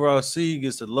 1 overall seed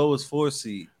gets the lowest 4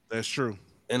 seed. That's true.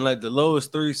 And the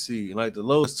lowest 3 seed, the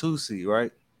lowest 2 seed,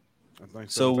 right? I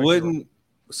think so. Wouldn't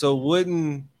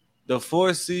the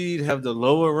 4 seed have the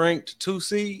lower ranked 2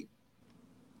 seed?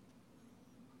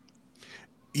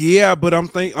 Yeah, but I'm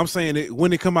saying it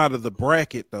when it come out of the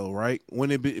bracket though, right?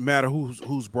 When it matter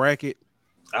who's bracket.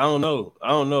 I don't know.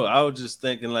 I was just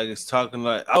thinking it's talking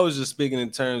I was just speaking in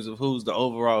terms of who's the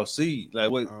overall seed.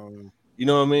 What you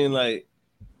know what I mean?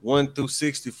 1 through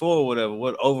 64 or whatever.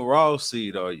 What overall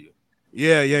seed are you?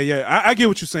 Yeah. I get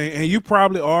what you're saying, and you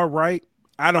probably are right.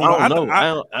 I don't know.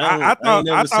 I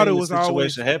thought it was situation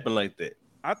always happen like that.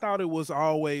 I thought it was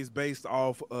always based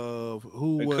off of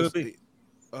who was.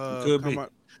 Could be.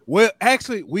 Well,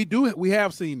 actually, we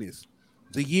have seen this.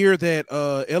 The year that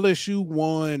LSU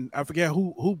won, I forget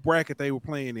who bracket they were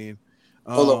playing in.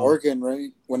 The Oregon,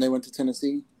 right? When they went to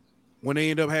Tennessee. When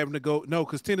they ended up having to go, no,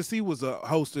 because Tennessee was a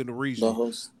host in the region. The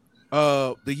host.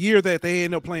 The year that they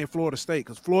ended up playing Florida State,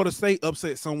 because Florida State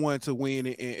upset someone to win,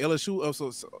 and LSU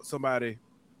upset somebody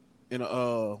in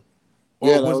a.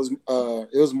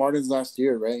 It was Martin's last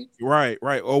year, right?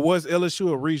 Right. Or was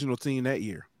LSU a regional team that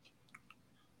year?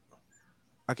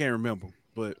 I can't remember,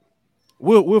 but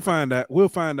we'll find out. We'll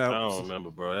find out. I don't remember,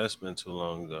 bro. That's been too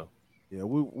long ago. Yeah,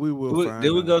 we will.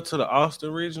 Did we go to the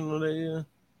Austin regional that year?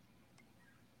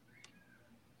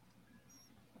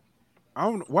 I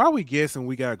don't. Why are we guessing?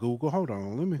 We got Google. Hold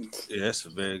on, let me. Yeah, that's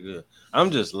very good.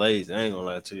 I'm just lazy. I ain't gonna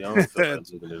lie to you. I don't feel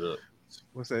like looking it up.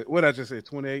 What's that? What I just said?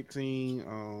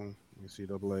 2018.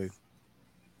 NCAA.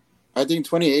 I think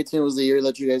 2018 was the year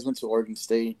that you guys went to Oregon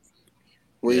State,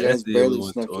 where you that's guys the year we barely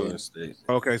went snuck to Oregon in. State.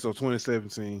 Okay, so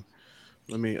 2017.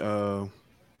 Let me I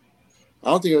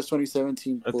don't think it was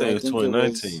 2017. I think it was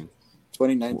 2019.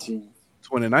 2019.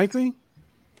 2019?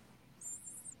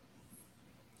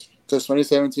 Because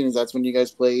 2017 is that's when you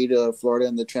guys played Florida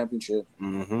in the championship.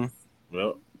 Mm-hmm.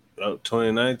 Well,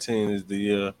 2019 is the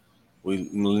year we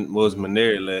was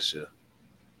Maneri last year.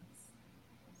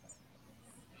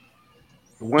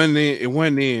 It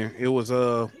wasn't in. It was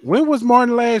when was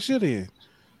Martin last year then?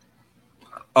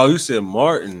 Oh, you said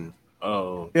Martin.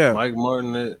 Oh, Yeah. Mike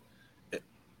Martin.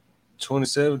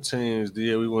 2017 is the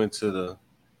year we went to the.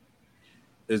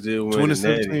 Is the year we went to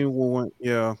Natty. 2017 we went,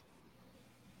 yeah.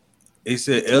 He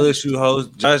said LSU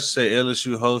host. Josh said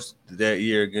LSU host that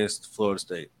year against Florida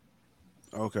State.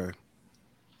 Okay.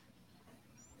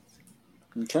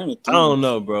 I'm trying to think. I don't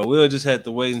know, bro. We'll just have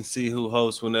to wait and see who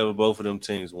hosts whenever both of them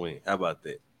teams win. How about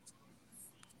that?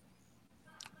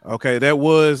 Okay, that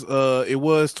was it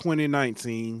was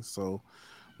 2019. So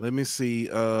let me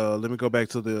see. Let me go back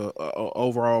to the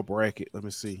overall bracket. Let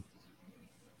me see.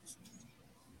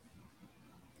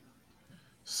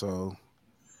 So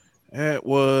that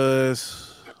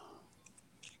was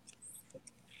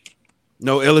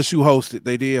no LSU hosted.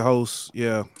 They did host,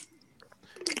 yeah.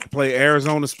 Play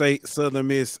Arizona State, Southern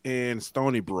Miss, and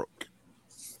Stony Brook.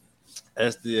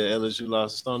 That's the LSU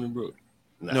lost to Stony Brook.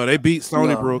 Nah. No, they beat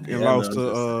Stony Brook and Yeah, lost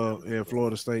no, to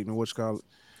Florida State and which college.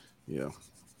 Yeah.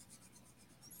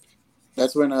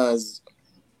 That's when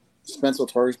Spencer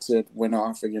Torres went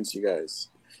off against you guys,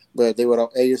 but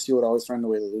ASU would always find a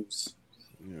way to lose.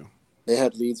 Yeah. They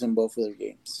had leads in both of their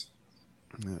games.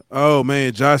 Yeah. Oh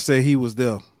man, Josh said he was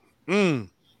there. Well,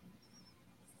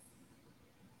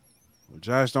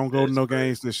 Josh don't go to no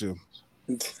games this year.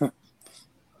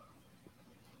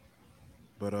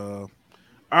 But all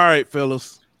right,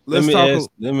 fellas. Let me ask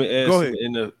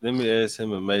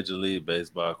him a Major League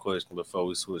Baseball question before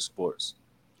we switch sports.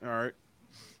 All right.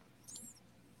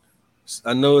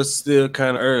 I know it's still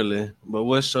kind of early, but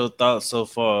what's your thoughts so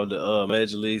far of the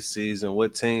Major League season?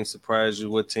 What team surprised you?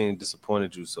 What team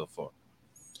disappointed you so far?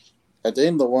 I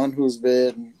think the one who's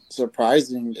been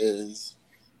surprising is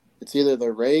it's either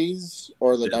the Rays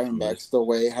or the Diamondbacks. The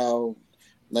way how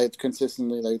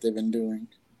consistently they've been doing.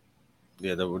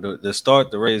 Yeah, the start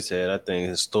the Rays had, I think,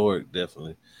 historic,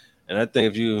 definitely. And I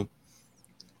think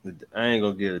I ain't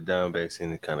gonna give the Diamondbacks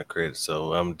any kind of credit,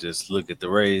 so I'm just look at the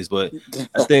Rays. But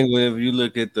I think whenever you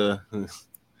look at the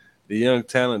young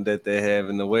talent that they have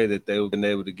and the way that they've been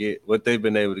able to get what they've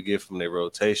been able to get from their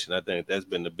rotation, I think that's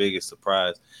been the biggest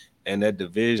surprise. And that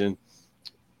division,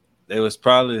 they was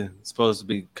probably supposed to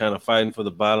be kind of fighting for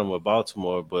the bottom of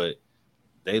Baltimore, but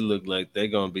they look like they're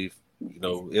gonna be,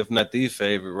 if not the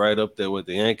favorite, right up there with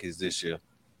the Yankees this year.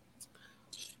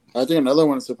 I think another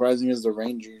one surprising is the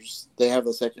Rangers. They have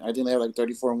the second. I think they have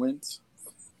 34 wins.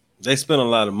 They spent a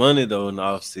lot of money though in the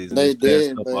offseason. They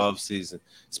did, offseason,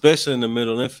 especially in the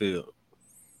middle infield.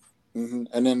 Mm-hmm.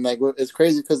 And then it's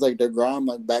crazy because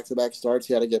DeGrom back-to-back starts,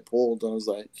 he had to get pulled. I was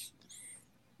like,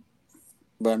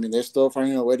 but I mean they're still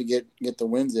finding a way to get the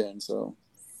wins in. So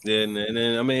yeah, and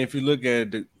then I mean if you look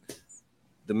at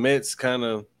the Mets kind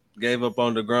of gave up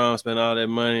on DeGrom, spent all that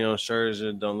money on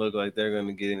Scherzer. Don't look like they're going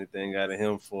to get anything out of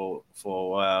him for a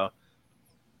while.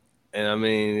 And, I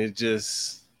mean,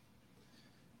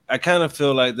 I kind of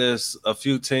feel like there's a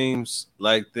few teams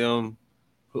like them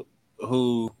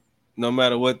who no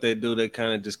matter what they do, they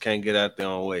kind of just can't get out their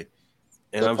own way.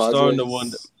 And I'm starting to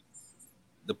wonder.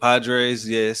 The Padres,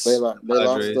 yes. They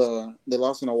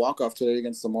lost in a walk-off today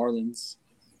against the Marlins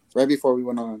right before we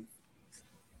went on.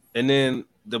 And then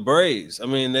the Braves, I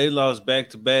mean, they lost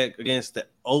back-to-back against the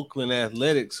Oakland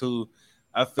Athletics, who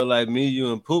I feel like me,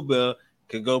 you, and Pooh Bell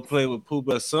could go play with Pooh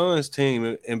Bell's son's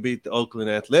team and beat the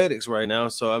Oakland Athletics right now.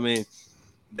 So, I mean,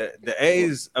 the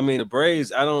A's, I mean, the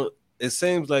Braves, it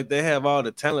seems like they have all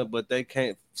the talent, but they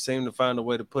can't seem to find a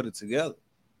way to put it together.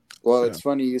 Well, it's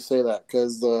funny you say that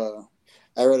because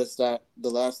I read a stat. The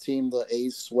last team the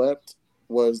A's swept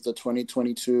was the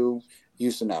 2022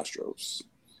 Houston Astros.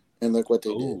 And look what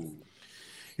they did.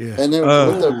 Yeah. And then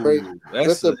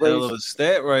that's a hell of a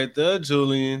stat right there,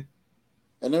 Julian.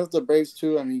 And then with the Braves,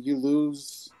 too, I mean, you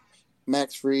lose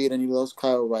Max Fried and you lose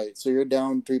Kyle Wright. So you're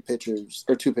down two pitchers.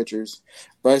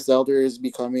 Bryce Elder is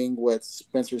becoming what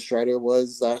Spencer Strider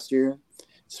was last year.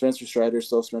 Spencer Strider,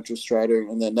 still Spencer Strider.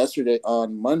 And then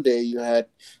on Monday, you had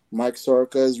Mike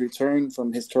Soroka's return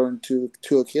from his turn to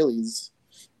Achilles.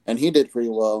 And he did pretty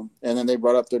well. And then they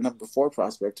brought up their number 4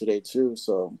 prospect today, too.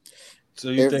 So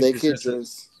if they could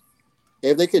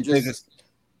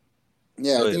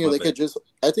just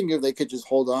I think if they could just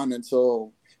hold on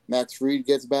until Max Fried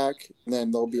gets back,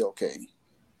 then they'll be okay.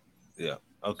 Yeah.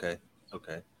 Okay.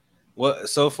 What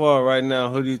so far right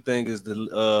now? Who do you think is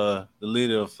the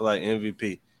leader of like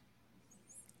MVP?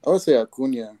 I would say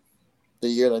Acuna, the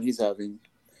year that he's having.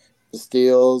 The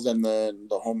steals and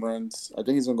the home runs. I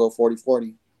think he's going to go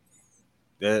 40-40.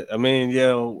 I mean,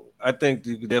 yeah, I think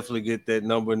you could definitely get that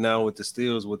number now with the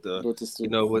steals, with the With the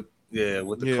steals. with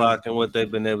the clock and what they've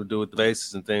been able to do with the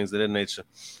bases and things of that nature.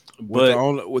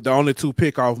 With the only two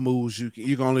pickoff moves, you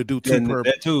can only do two per.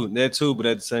 That too. But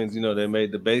at the same, they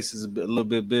made the bases a little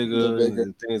bit bigger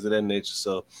and things of that nature.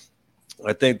 So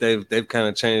I think they've kind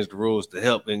of changed the rules to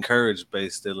help encourage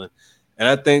base stealing, and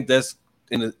I think that's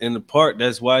in the part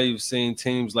that's why you've seen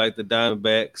teams like the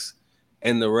Diamondbacks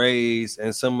and the Rays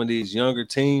and some of these younger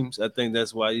teams. I think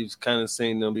that's why you've kind of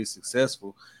seen them be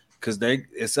successful, because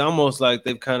it's almost like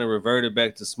they've kind of reverted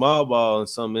back to small ball in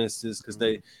some instances, because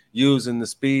they using the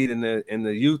speed and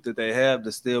the youth that they have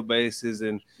to steal bases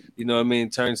and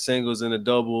turn singles into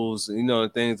doubles,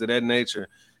 and things of that nature.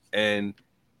 And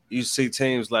you see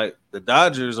teams like the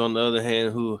Dodgers, on the other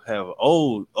hand, who have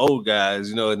old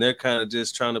guys, and they're kind of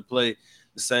just trying to play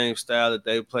the same style that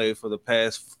they played for the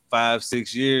past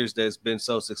 5-6 years that's been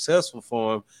so successful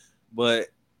for them. But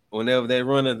whenever they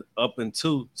run it up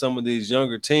into some of these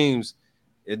younger teams,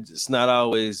 it's not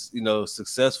always,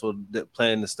 successful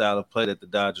playing the style of play that the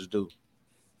Dodgers do.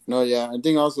 No, yeah. I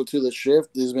think also, too, the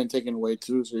shift has been taken away,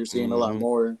 too, so you're seeing a lot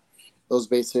more those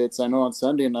base hits. I know on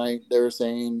Sunday night they were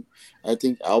saying, I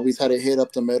think Albies had a hit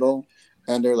up the middle,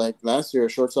 and they're like, last year a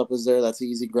shortstop was there, that's an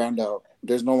easy ground out.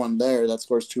 There's no one there that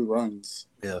scores 2 runs.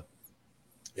 Yeah,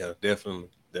 definitely.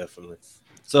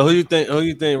 So who you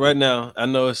think right now? I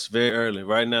know it's very early.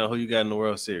 Right now, who you got in the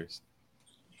World Series?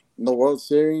 In the World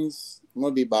Series, I'm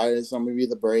going to be biased. I'm going to be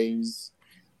the Braves.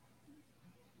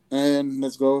 And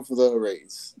let's go for the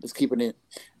Rays. Just keeping it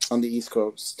on the East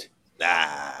Coast.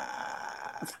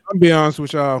 I'll be honest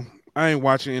with y'all. I ain't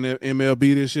watching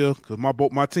MLB this year because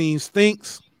my team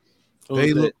stinks.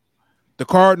 The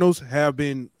Cardinals have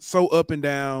been so up and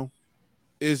down.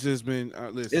 It's just been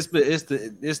it's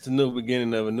the new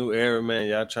beginning of a new era, man.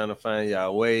 Y'all trying to find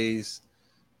y'all ways.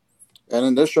 And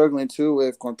then they're struggling too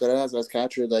with Contreras as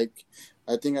catcher. Like,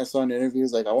 I think I saw in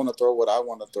interviews, like, I want to throw what I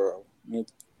want to throw.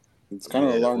 It's kind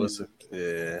of alarming.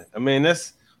 Yeah, I mean,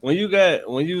 that's when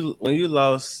you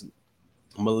lost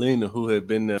Molina, who had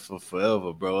been there for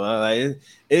forever, bro. Like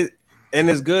it and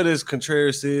as good as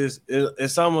Contreras is,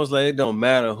 it's almost like it don't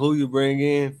matter who you bring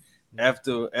in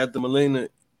after Molina.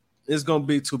 It's gonna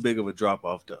be too big of a drop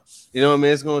off, though. You know what I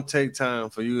mean? It's gonna take time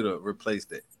for you to replace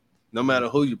that, no matter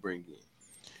who you bring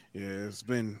in. Yeah, it's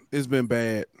been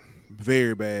bad,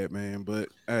 very bad, man. But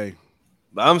hey,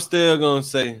 I'm still gonna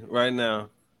say right now,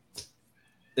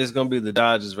 it's gonna be the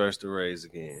Dodgers versus the Rays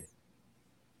again.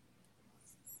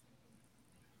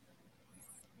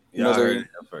 Y'all heard it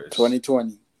first.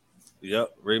 2020.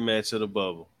 Yep, rematch of the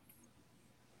bubble.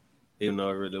 Even though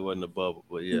it really wasn't a bubble,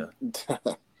 but yeah.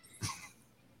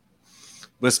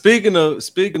 But speaking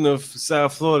of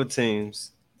South Florida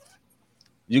teams,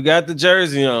 you got the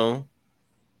jersey on.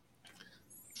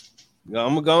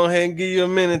 I'm gonna go ahead and give you a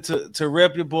minute to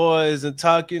rep your boys and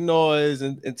talk your noise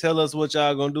and tell us what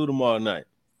y'all gonna do tomorrow night.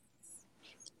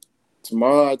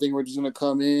 Tomorrow, I think we're just gonna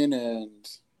come in and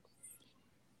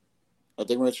I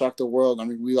think we're gonna shock the world. I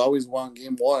mean, we always won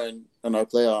game 1 in our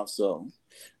playoffs, so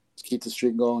let's keep the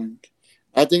streak going.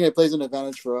 I think it plays an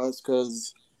advantage for us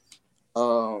because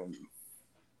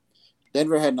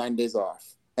Denver had 9 days off,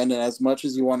 and then as much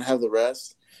as you want to have the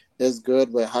rest, is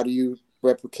good. But how do you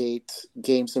replicate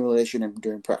game simulation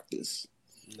during practice?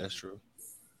 That's true.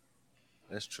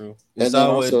 It's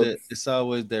always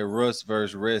that rust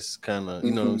versus rest kind of.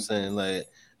 You know what I'm saying? Like,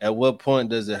 at what point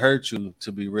does it hurt you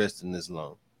to be resting this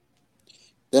long?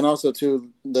 Then also too,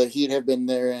 the Heat have been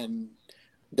there in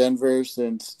Denver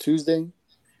since Tuesday,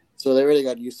 so they already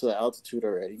got used to the altitude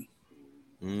already.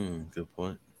 Good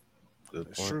point.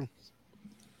 That's true.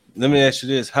 Let me ask you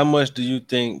this: how much do you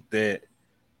think that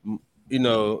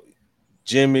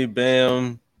Jimmy,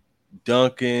 Bam,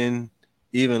 Duncan,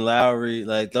 even Lowry,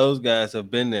 like those guys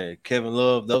have been there? Kevin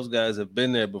Love, those guys have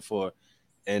been there before,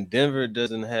 and Denver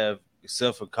doesn't have,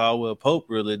 except for Caldwell Pope,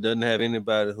 really doesn't have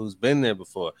anybody who's been there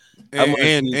before.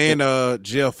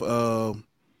 Jeff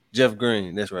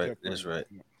Green, that's right.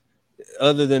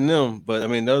 Other than them, but I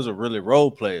mean, those are really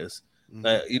role players.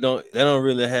 Like, they don't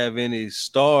really have any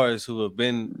stars who have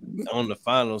been on the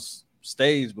finals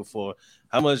stage before.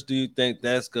 How much do you think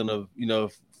that's gonna,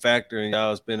 factor in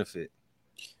y'all's benefit?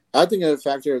 I think a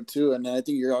factor too, and I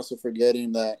think you're also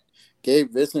forgetting that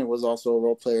Gabe Vincent was also a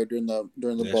role player during the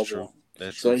bubble. True.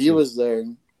 That's So true. he was there.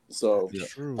 So Yeah.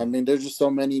 True. I mean, there's just so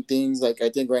many things. Like I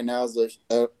think right now as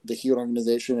the Heat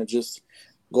organization, it's just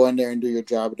go in there and do your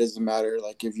job. It doesn't matter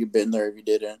like if you've been there, if you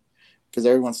didn't, because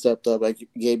everyone stepped up. Like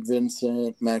Gabe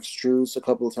Vincent, Max Strus a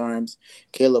couple of times,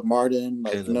 Caleb Martin.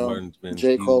 Like Caleb Martin's been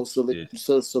J. Cole. huge.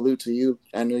 Salute to you.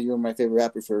 I knew you were my favorite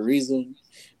rapper for a reason.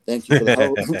 Thank you for the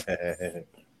help.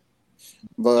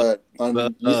 But I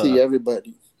mean, you see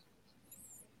everybody.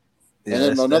 Yeah, And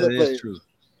then another that player. is true.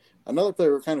 Another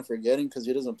player we're kind of forgetting because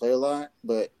he doesn't play a lot,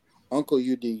 but Uncle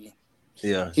UD.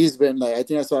 Yeah. He's been like, I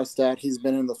think I saw a stat. He's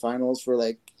been in the finals for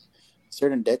like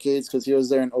certain decades because he was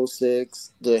there in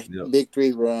 06, the Big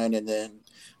Three run, and then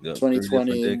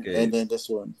 2020, and then this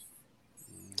one.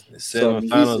 7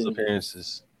 finals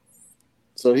appearances.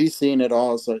 So he's seen it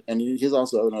all. So and he's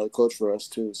also another coach for us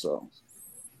too. So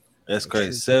that's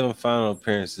crazy. 7 final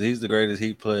appearances. He's the greatest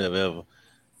Heat player ever.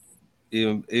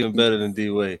 Even better than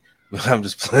D-Wade. I'm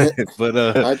just playing. But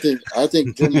I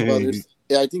think Jimmy Butler's.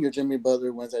 Yeah, I think if Jimmy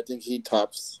Butler wins, I think he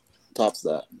tops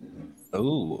that.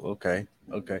 Oh, okay.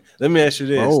 Let me ask you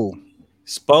this: Oh,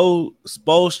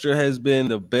 Spoelstra has been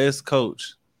the best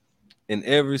coach in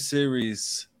every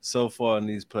series so far in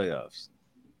these playoffs.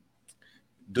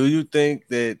 Do you think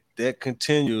that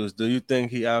continues? Do you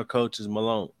think he outcoaches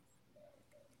Malone?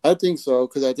 I think so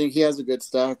because I think he has a good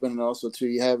staff, but also too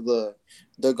you have the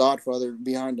Godfather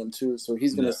behind him too, so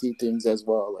he's gonna see things as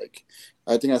well. Like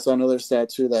I think I saw another stat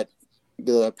too that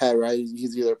the Pat Riley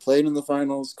he's either played in the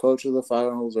finals, coach of the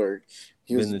finals, or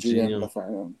he was the GM in the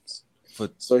finals.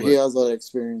 So he has a lot of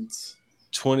experience.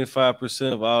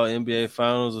 25% of all NBA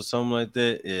finals or something like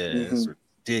that. Yeah, it's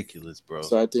ridiculous, bro.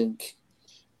 So I think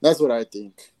that's what I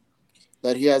think.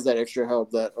 That he has that extra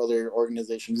help that other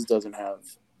organizations doesn't have.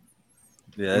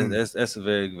 Yeah, that's a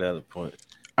very valid point.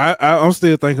 I'm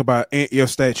still thinking about your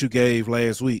stat you gave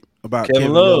last week about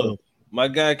Kevin Love. My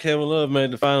guy Kevin Love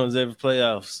made the finals every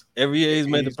playoffs. Every year he's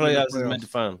made the playoffs. He's made the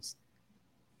finals.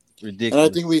 Ridiculous. And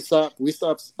I think we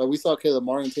saw Caleb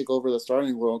Martin take over the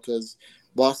starting role because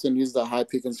Boston used the high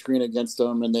pick and screen against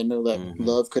them, and they knew that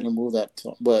Love couldn't move that.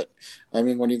 But I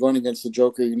mean, when you're going against the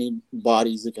Joker, you need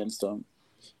bodies against them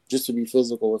just to be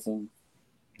physical with him.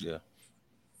 Yeah.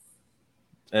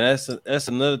 And that's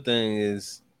another thing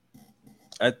is,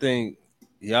 I think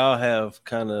y'all have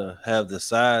the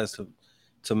size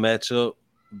to match up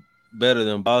better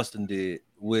than Boston did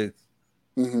with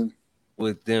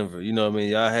Denver. You know what I mean?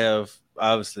 Y'all have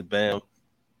obviously Bam,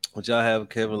 but y'all have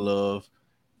Kevin Love.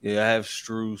 Yeah, I have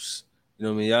Strus. You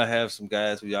know what I mean? Y'all have some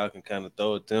guys who y'all can kind of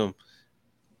throw at them.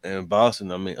 And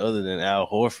Boston, I mean, other than Al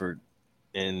Horford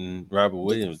and Robert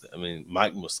Williams, I mean,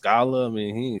 Mike Muscala, I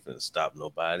mean, he ain't finna stop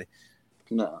nobody.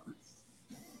 No.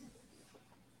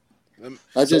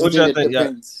 I just think it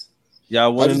depends.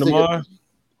 Y'all winning tomorrow?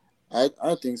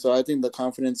 I think so. I think the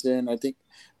confidence I think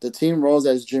the team rolls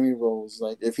as Jimmy rolls.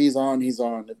 Like, if he's on, he's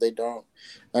on. If they don't.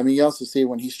 I mean, you also see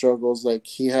when he struggles, like,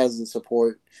 he has the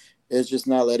support. It's just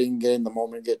not letting him get in the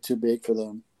moment get too big for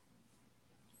them.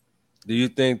 Do you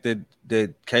think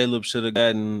that Caleb should have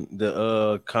gotten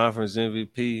the conference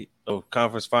MVP or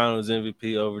conference finals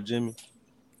MVP over Jimmy?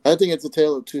 I think it's a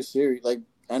tale of two series. Like,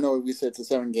 I know we said it's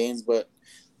 7 games, but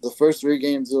the first 3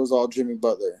 games, it was all Jimmy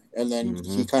Butler. And then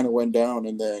he kind of went down,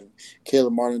 and then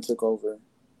Caleb Martin took over.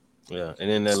 Yeah,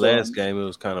 and in that last game, it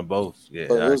was kind of both. Yeah,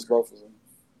 but it was both of them.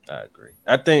 I agree.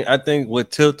 I think what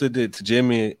tilted it to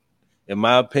Jimmy, in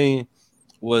my opinion,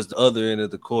 was the other end of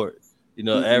the court. You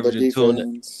know, averaging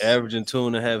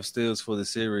 2.5 steals for the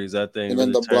series. I think. And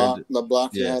then the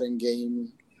block he had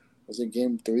in was it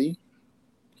game 3?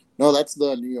 No, that's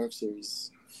the New York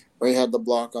series where he had the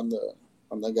block on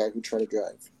the guy who tried to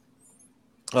drive.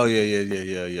 Oh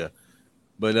yeah.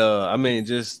 But I mean,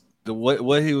 just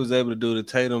what he was able to do to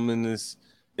Tatum in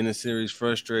the series,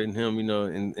 frustrating him. You know,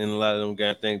 in a lot of them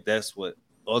games. I think that's what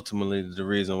ultimately the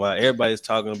reason why everybody's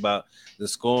talking about the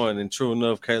scoring. And true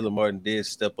enough, Caleb Martin did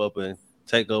step up and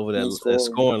take over that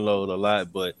scoring load a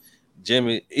lot. But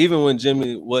Jimmy, even when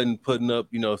Jimmy wasn't putting up,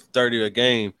 30 a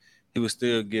game, he was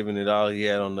still giving it all he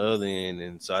had on the other end.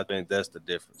 And so I think that's the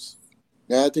difference.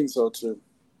 Yeah, I think so too.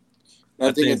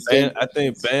 I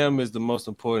think Bam is the most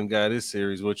important guy this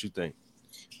series. What you think?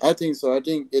 I think so. I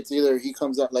think it's either he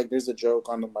comes out like there's a joke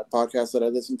on my podcast that I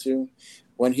listen to.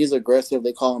 When he's aggressive,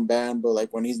 they call him Bam, but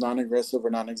like when he's non-aggressive or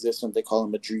non-existent, they call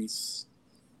him Idris.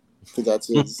 Because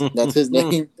that's his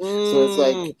name.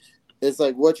 So it's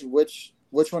like which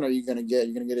one are you gonna get?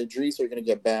 You're gonna get Idris or you're gonna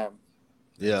get Bam?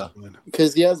 Yeah.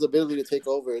 Because he has the ability to take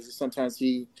over. It's just sometimes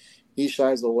he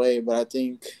shies away, but I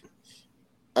think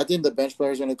the bench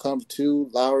players are going to come to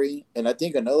Lowry. And I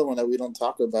think another one that we don't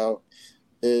talk about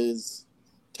is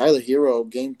Tyler Hero,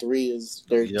 Game 3 is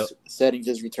they're Yep. setting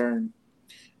his return,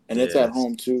 and it's at Yes.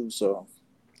 home too. So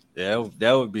Yeah,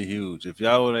 that would be huge if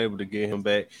y'all were able to get him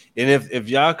back, and if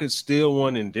y'all could steal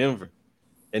one in Denver,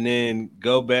 and then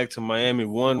go back to Miami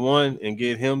 1-1 and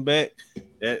get him back,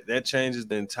 that changes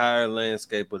the entire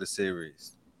landscape of the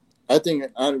series. I think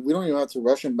we don't even have to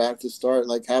rush him back to start.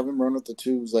 Like have him run with the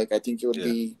twos. Like I think it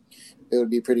would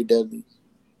be pretty deadly.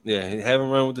 Yeah, have him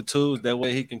run with the twos. That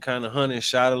way he can kind of hunt and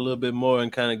shot a little bit more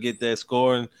and kind of get that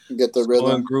scoring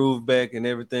rhythm groove back and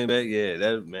everything back. Yeah,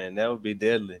 that would be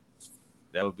deadly.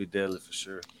 That would be deadly for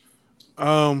sure.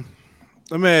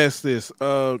 Let me ask this: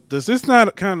 does this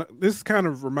not kind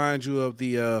of remind you of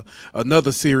the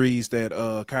another series that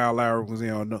Kyle Lowry was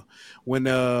in when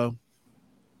the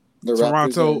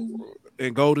Toronto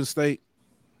and Golden State?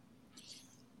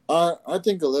 I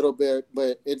think a little bit,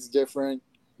 but it's different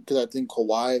because I think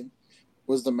Kawhi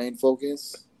was the main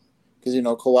focus because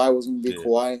Kawhi was going to be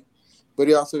Kawhi, but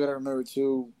you also got to remember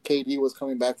too, KD was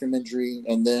coming back from injury,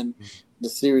 and then the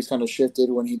series kind of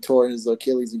shifted when he tore his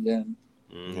Achilles again.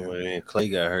 And Clay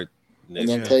got hurt. And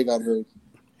then Clay got hurt.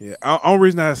 Yeah, only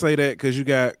reason I say that because you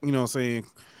got you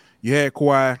had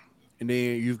Kawhi, and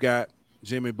then you've got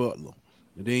Jimmy Butler,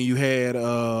 and then you had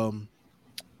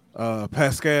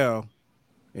Pascal,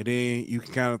 and then you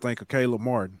can kind of think of Caleb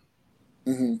Martin.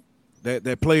 Mm-hmm.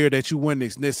 That player that you weren't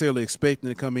necessarily expecting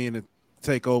to come in and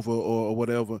take over or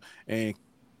whatever, and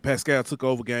Pascal took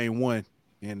over game 1,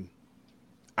 and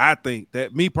I think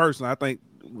that me personally, I think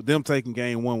them taking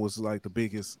game 1 was like the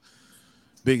biggest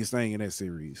thing in that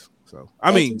series. So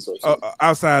I mean, so,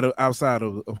 outside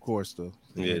of course the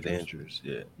injuries.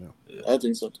 Yeah, I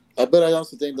think so. But I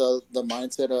also think the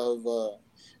mindset of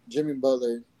Jimmy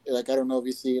Butler, like I don't know if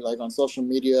you see like on social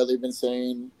media they've been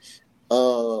saying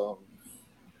all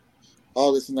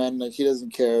this and that, and like he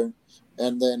doesn't care.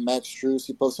 And then Max Strus,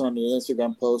 he posted on an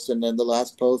Instagram post, and then the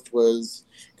last post was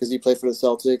because he played for the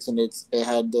Celtics, and it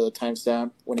had the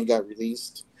timestamp when he got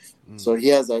released. So he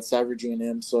has that savagery in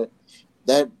him. So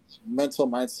that mental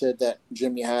mindset that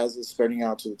Jimmy has is spreading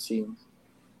out to the team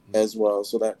as well.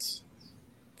 So that's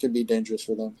could be dangerous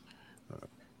for them.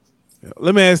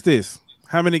 Let me ask this: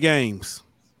 how many games?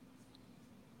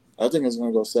 I think it's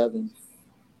going to go 7.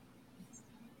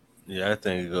 Yeah, I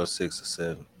think it goes 6 or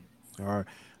 7. All right.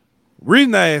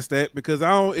 Reason I asked that because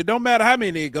it don't matter how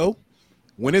many it go.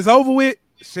 When it's over with,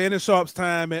 Shannon Sharp's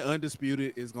time at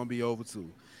Undisputed is going to be over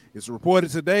too. It's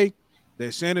reported today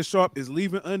that Shannon Sharp is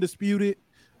leaving Undisputed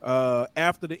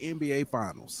after the NBA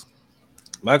Finals.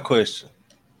 My question: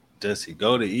 does he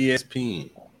go to ESPN?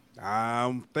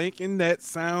 I'm thinking that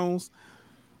sounds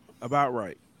about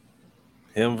right.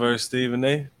 Him versus Stephen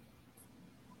A.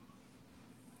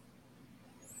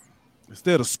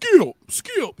 Instead of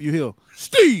Skip, you hear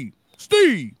Steve.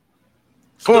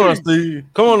 Come on, Steve.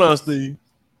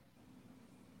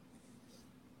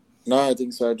 No, I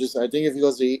think so. I think if he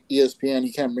goes to ESPN,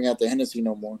 he can't bring out the Hennessy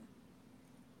no more.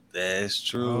 That's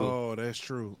true. Oh, that's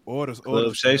true. Orders.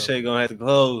 Club Shay Shay gonna have to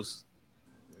close.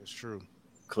 That's true.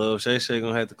 Club Shay Shay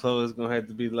gonna have to close. It's gonna have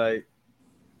to be like,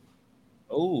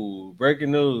 oh,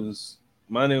 breaking news: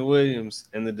 Monty Williams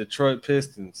and the Detroit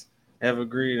Pistons have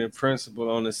agreed in principle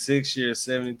on a 6-year,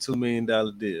 $72 million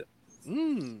deal.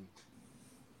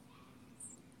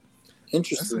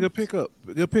 Interesting. That's a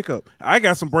good pickup. I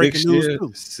got some breaking news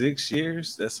too. 6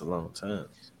 years? That's a long time.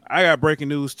 I got breaking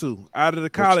news too. Out of the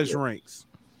college ranks,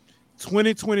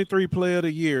 2023 Player of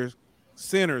the Year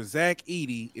center Zach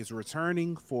Edey is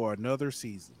returning for another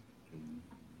season.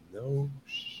 No.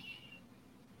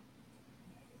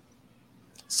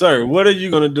 Sir, what are you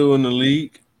going to do in the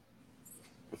league?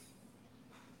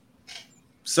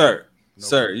 Sir,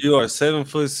 you are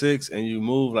 7'6" and you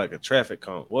move like a traffic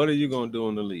cone. What are you going to do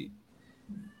in the league?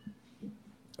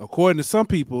 According to some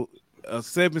people,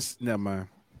 never mind.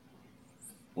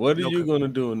 What are you going to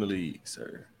do in the league,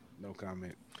 sir? No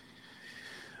comment.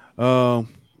 Man,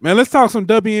 let's talk some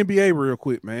WNBA real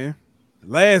quick, man.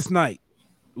 Last night,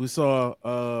 we saw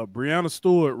Breanna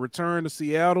Stewart return to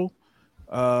Seattle.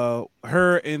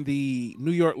 Her and the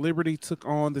New York Liberty took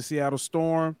on the Seattle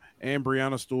Storm, and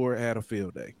Breanna Stewart had a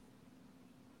field day.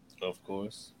 Of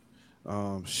course.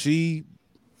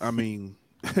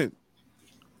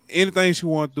 Anything she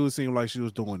wanted to do, it seemed like she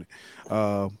was doing it.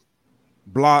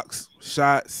 Blocks,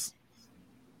 shots,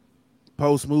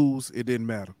 post moves, it didn't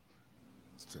matter.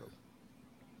 So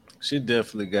she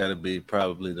definitely got to be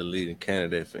probably the leading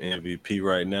candidate for MVP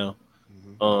right now.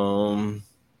 Mm-hmm.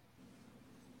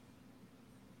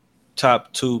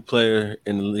 Top 2 player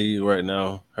in the league right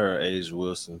now, her A'ja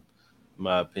Wilson, in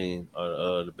my opinion,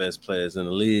 are the best players in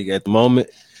the league at the moment.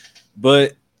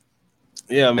 But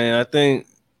yeah, man, I think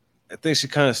I think she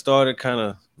kind of started kind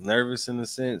of nervous in a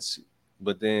sense,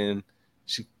 but then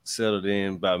she settled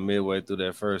in about midway through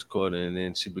that first quarter, and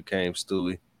then she became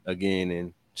Stewie again,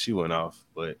 and she went off.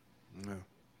 But Yeah.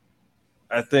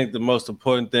 I think the most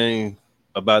important thing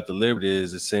about the Liberty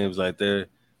is it seems like their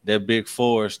big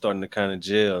four is starting to kind of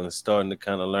gel and starting to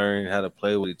kind of learn how to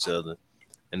play with each other,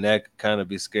 and that could kind of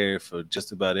be scary for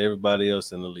just about everybody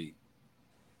else in the league.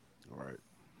 All right.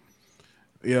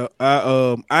 Yeah,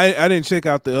 I didn't check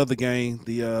out the other game,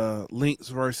 the Lynx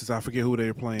versus I forget who they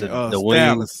were playing. The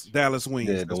Wings, Dallas Wings.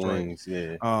 yeah, the That's right. Wings,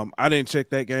 yeah. I didn't check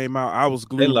that game out. I was They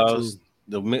glued to lost.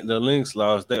 The Lynx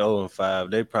lost. They 0-5.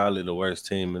 They probably the worst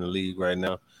team in the league right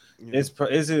now. yeah.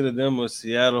 It's either them or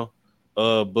Seattle.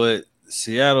 But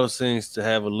Seattle seems to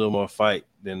have a little more fight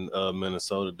than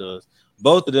Minnesota does.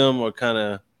 Both of them are kind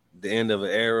of the end of an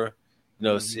era. You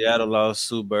know, Seattle lost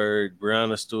Sue Bird,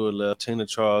 Brianna Stewart left, Tina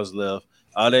Charles left.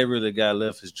 All they really got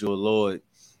left is Jewel Lloyd.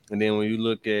 And then when you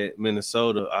look at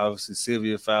Minnesota, obviously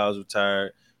Sylvia Fowles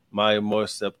retired, Maya Moore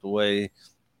stepped away.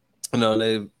 You know,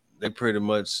 they pretty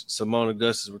much Simone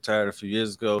Augustus retired a few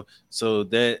years ago. So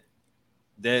that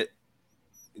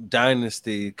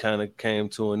dynasty kind of came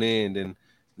to an end, and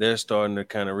they're starting to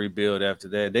kind of rebuild after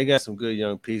that. They got some good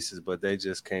young pieces, but they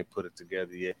just can't put it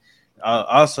together yet.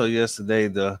 Also, yesterday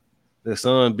the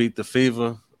Sun beat the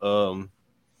Fever.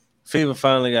 Fever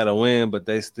finally got a win, but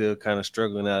they still kind of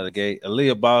struggling out of the gate.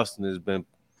 Aaliyah Boston has been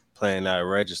playing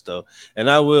outrageous though, and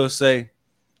I will say,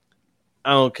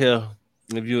 I don't care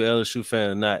if you're an LSU fan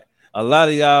or not. A lot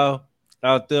of y'all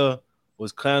out there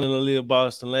was clowning Aaliyah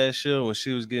Boston last year when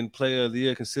she was getting Player of the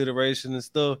Year consideration and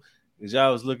stuff, because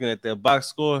y'all was looking at that box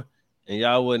score and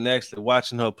y'all wasn't actually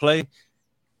watching her play,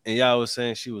 and y'all was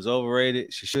saying she was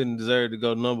overrated. She shouldn't deserve to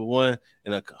go number one,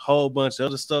 and a whole bunch of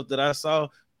other stuff that I saw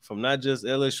from not just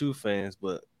LSU fans,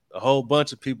 but a whole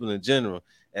bunch of people in general.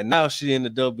 And now she in the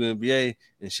WNBA,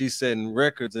 and she's setting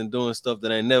records and doing stuff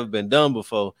that ain't never been done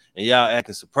before, and y'all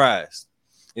acting surprised.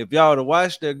 If y'all would have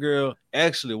watched that girl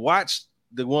actually watch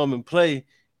the woman play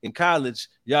in college,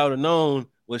 y'all would have known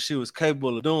what she was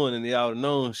capable of doing, and y'all would have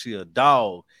known she a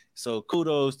dog. So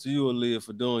kudos to you, Aaliyah,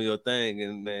 for doing your thing.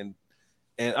 And man,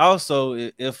 and also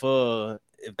if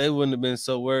they wouldn't have been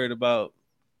so worried about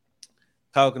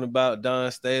talking about Don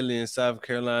Staley in South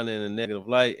Carolina in a negative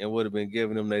light and would have been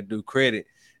giving them their due credit,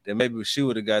 then maybe she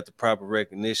would have got the proper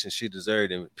recognition she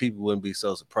deserved, and people wouldn't be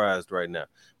so surprised right now.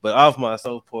 But off my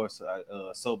soapbox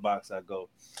I go.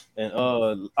 And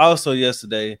also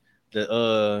yesterday,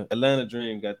 the Atlanta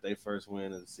Dream got their first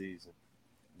win of the season.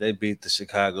 They beat the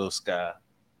Chicago Sky.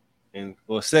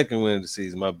 Second win of the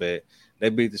season, my bad. They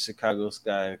beat the Chicago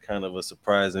Sky in kind of a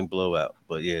surprising blowout.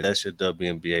 But yeah, that's your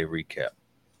WNBA recap.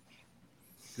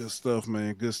 Good stuff,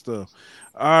 man. Good stuff.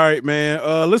 All right,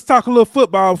 man. Let's talk a little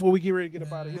football before we get ready to get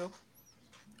up out of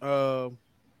here.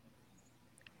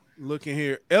 Looking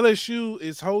here, LSU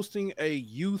is hosting a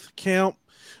youth camp,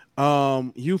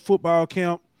 youth football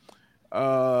camp.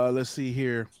 Let's see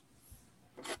here.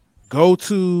 You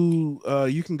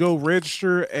can go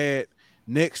register at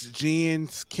Next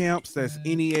Gen's Camps. That's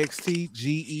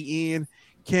NEXTGEN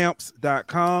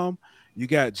camps.com. You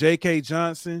got J.K.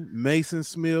 Johnson, Mason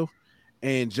Smith,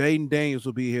 and Jaden Daniels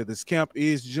will be here. This camp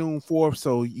is June 4th,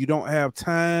 so you don't have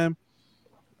time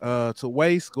to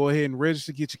waste. Go ahead and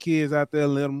register, get your kids out there,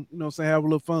 let them, have a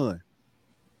little fun.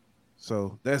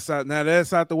 So that's out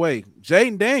the way.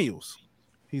 Jaden Daniels,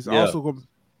 he's going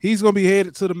to be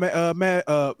headed to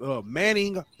the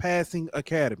Manning Passing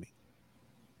Academy.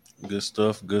 Good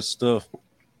stuff.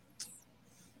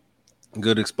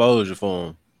 Good exposure for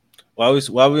him. While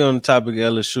we on the topic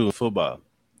of LSU football,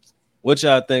 what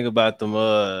y'all think about them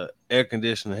air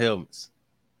conditioner helmets?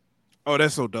 Oh,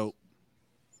 that's so dope.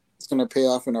 It's gonna pay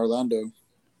off in Orlando.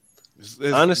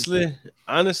 Honestly,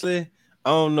 I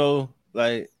don't know.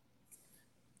 Like,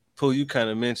 Pooh, you kind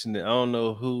of mentioned it. I don't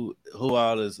know who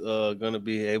all is gonna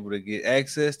be able to get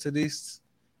access to these.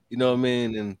 You know what I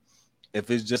mean? And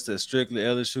if it's just a strictly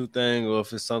LSU thing, or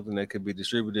if it's something that could be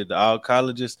distributed to all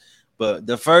colleges. But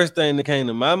the first thing that came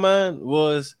to my mind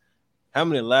was, how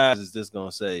many lives is this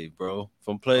gonna save, bro?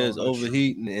 From players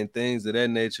overheating and things of that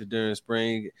nature during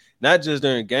spring, not just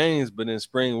during games, but in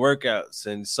spring workouts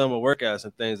and summer workouts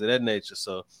and things of that nature.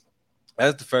 So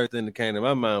that's the first thing that came to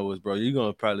my mind was, bro, you're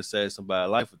gonna probably save somebody's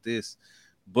life with this.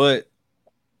 But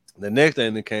the next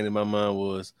thing that came to my mind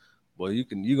was, boy,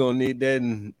 you're gonna need that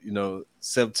in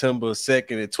September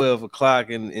 2nd at 12 o'clock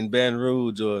in Baton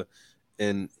Rouge or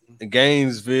in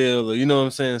Gainesville, or you know what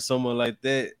I'm saying, somewhere like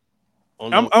that. On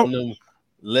them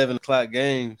 11 o'clock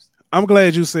games. I'm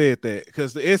glad you said that,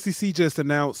 because the SEC just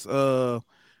announced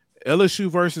LSU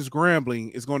versus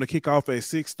Grambling is going to kick off at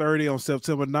 6:30 on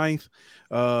September 9th.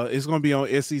 It's going to be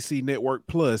on SEC Network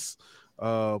Plus.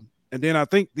 And then I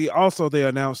think they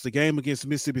announced the game against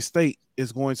Mississippi State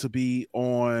is going to be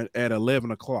on at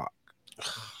 11 o'clock.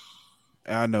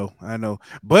 I know.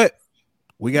 But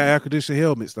we got air conditioned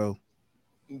helmets though.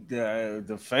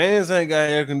 The fans ain't got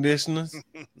air conditioners.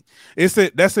 That's in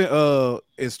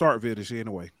Starkville this year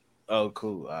anyway. Oh,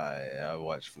 cool. I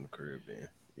watch from the crib then.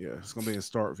 Yeah, it's gonna be in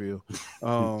Starkville.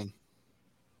 I'm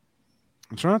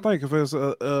trying to think if there's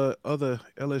other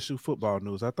LSU football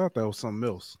news. I thought that was something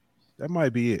else. That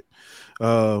might be it.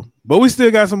 But we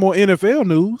still got some more NFL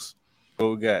news.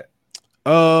 What we got?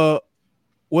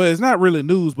 Well, it's not really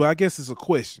news, but I guess it's a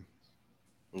question.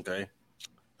 Okay.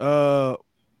 The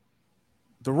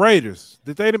Raiders,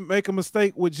 did they make a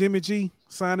mistake with Jimmy G,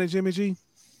 signing Jimmy G?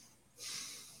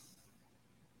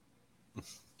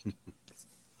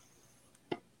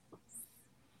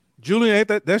 Julian,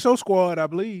 that's your squad, I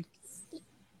believe.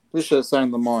 We should have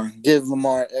signed Lamar. Give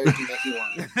Lamar everything that he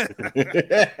wants.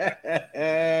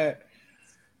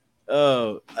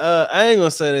 I ain't gonna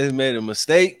say they made a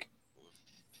mistake.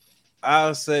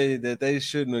 I'll say that they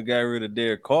shouldn't have got rid of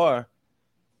Derek Carr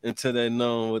until they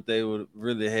known what they would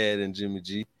really had in Jimmy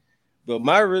G. But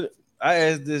I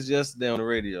asked this yesterday on the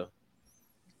radio,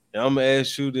 and I'm gonna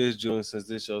ask you this, Julian, since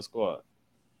this your squad.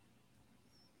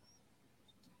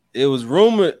 It was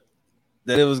rumored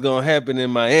that it was gonna happen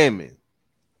in Miami,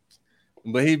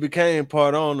 but he became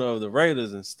part owner of the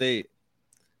Raiders instead.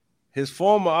 His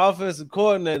former offensive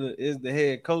coordinator is the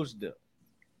head coach there.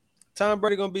 Tom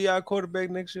Brady gonna be our quarterback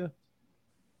next year?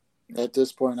 At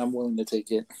this point, I'm willing to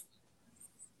take it.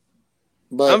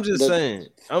 But I'm just saying.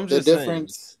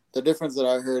 The difference that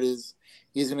I heard is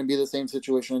he's going to be the same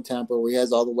situation in Tampa where he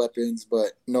has all the weapons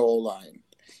but no O-line.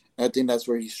 I think that's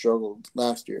where he struggled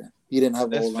last year. He didn't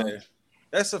have an O-line.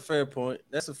 That's a fair point.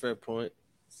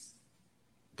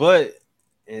 But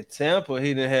in Tampa,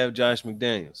 he didn't have Josh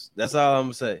McDaniels. That's all I'm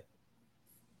going to say.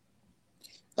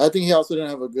 I think he also didn't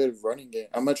have a good running game.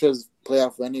 How much as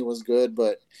playoff Lenny was good,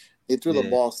 but he threw the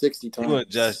ball 60 times. He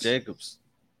wasn't Josh Jacobs.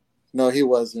 No, he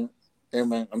wasn't. Hey,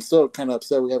 man, I'm still kind of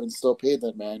upset we haven't still paid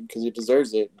that man because he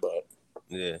deserves it. But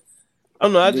yeah, I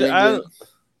don't know. I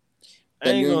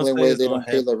ain't gonna say way they don't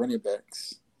pay the running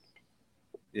backs.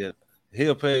 Yeah,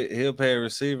 he'll pay a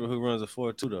receiver who runs a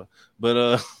 4.2 though.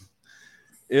 But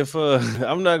if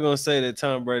I'm not gonna say that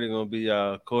Tom Brady gonna be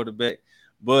our quarterback,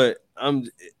 but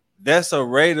that's a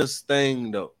Raiders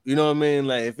thing though. You know what I mean?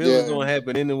 Like if it was gonna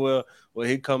happen anywhere where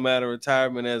he come out of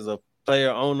retirement as a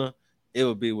player owner, it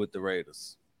would be with the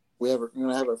Raiders. We're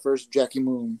gonna have our first Jackie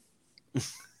Moon.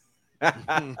 Except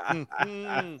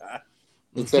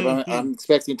I'm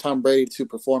expecting Tom Brady to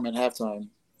perform at halftime.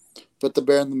 Put the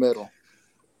bear in the middle.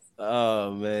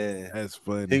 Oh man, that's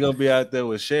funny. He gonna be out there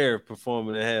with Sheriff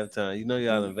performing at halftime. You know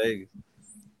y'all in Vegas.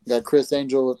 Got Chris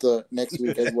Angel with the next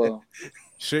week as well.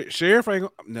 Sheriff ain't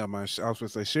gonna. Never mind. I was gonna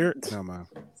say Sheriff. Never mind.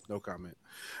 No comment.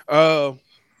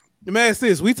 Man,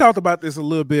 sis, we talked about this a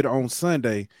little bit on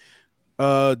Sunday.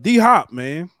 D Hop,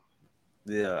 man.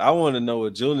 Yeah, I want to know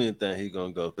what Julian think he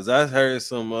gonna go because I heard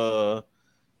some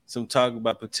talk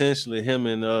about potentially him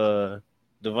and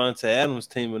Devontae Adams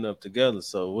teaming up together.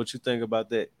 So, what you think about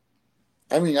that?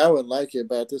 I mean, I would like it,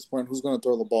 but at this point, who's gonna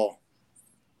throw the ball?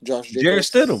 Josh Jacobs. Jarrett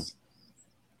Stidham.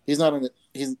 He's not in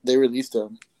it. They released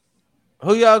him.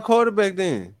 Who y'all quarterback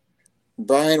then?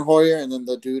 Brian Hoyer and then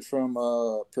the dude from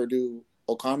Purdue,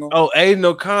 O'Connell. Oh, Aiden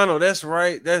O'Connell. That's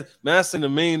right. I seen a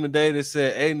meme today that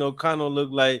said Aiden O'Connell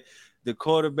looked like the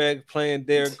quarterback playing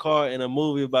Derek Carr in a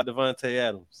movie about Devontae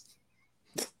Adams.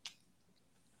 I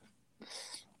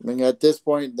mean, at this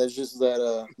point, that's just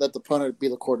that let the punter be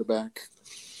the quarterback.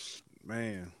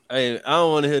 Man. Hey, I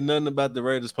don't want to hear nothing about the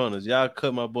Raiders punters. Y'all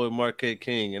cut my boy Marquette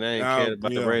King, and I ain't cared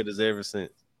about the Raiders ever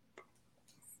since.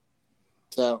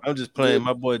 So I'm just playing.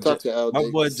 My boy Justin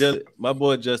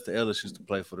Ellis used to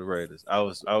play for the Raiders. I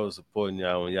was supporting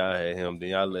y'all when y'all had him. Then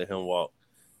y'all let him walk.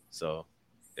 So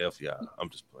F y'all. I'm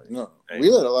just playing. No, we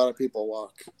let a lot of people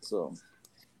walk. So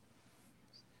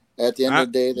at the end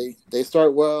of the day, they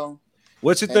start well.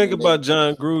 What you think about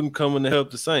John Gruden coming to help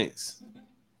the Saints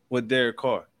with Derek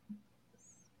Carr?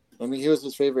 I mean, he was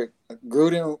his favorite.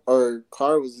 Gruden or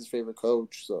Carr was his favorite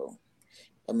coach. So,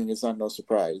 I mean, it's not no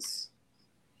surprise.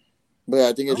 But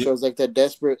I think it shows like they're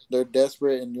desperate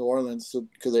in New Orleans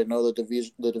because they know the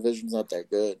division's not that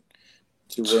good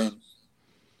to win.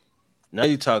 Now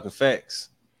you're talking facts.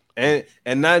 And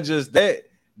not just that,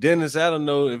 Dennis, I don't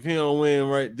know if he don't win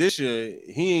right this year,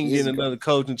 he ain't getting another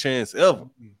coaching chance ever.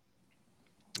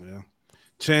 Yeah.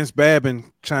 Chance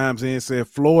Babin chimes in and said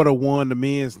Florida won the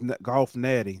men's golf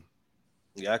natty.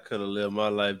 Yeah, I could have lived my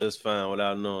life just fine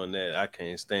without knowing that. I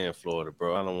can't stand Florida,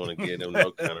 bro. I don't want to give them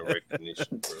no kind of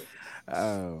recognition,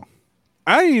 bro.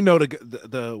 I didn't even know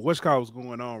the what's called was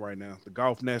going on right now. The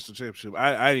golf national championship.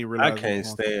 I didn't realize. I can't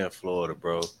stand Florida,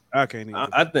 bro. I can't either.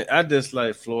 I think I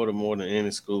dislike Florida more than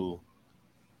any school.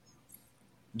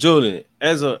 Julian,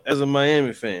 as a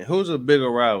Miami fan, who's a bigger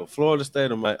rival, Florida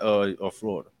State or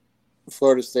Florida?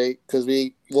 Florida State, because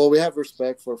we have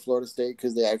respect for Florida State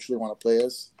because they actually want to play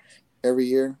us every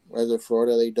year. Whereas at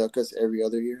Florida, they duck us every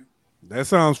other year. That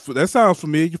sounds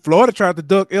familiar. Florida tried to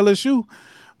duck LSU.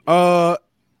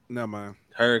 Never mind.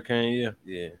 Hurricane,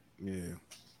 yeah.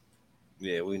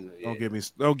 We know. Yeah.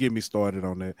 Don't get me started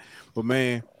on that. But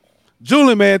man,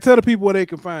 Julian, man, tell the people where they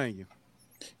can find you.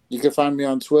 You can find me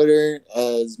on Twitter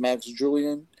as Max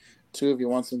Julian. Too, if you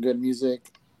want some good music,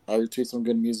 I retweet some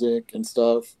good music and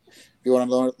stuff. If you want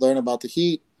to learn about the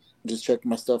Heat, just check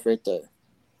my stuff right there.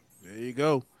 There you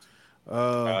go.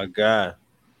 Oh God,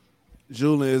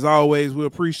 Julian, as always, we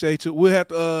appreciate you. We'll have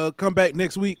to come back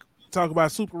next week, talk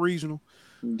about Super Regional.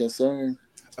 Yes, sir.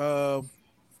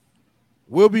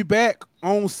 We'll be back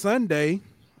on Sunday.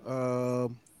 Not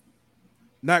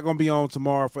gonna be on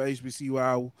tomorrow for HBCU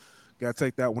Hour. Got to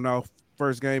take that one off.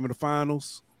 First game of the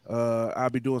finals. I'll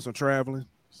be doing some traveling,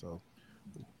 so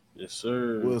yes,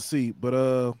 sir. We'll see.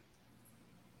 But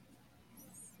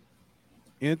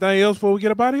anything else before we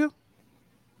get up out of here?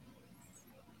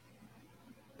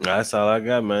 That's all I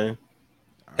got, man.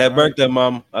 Happy birthday,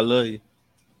 Mama. I love you.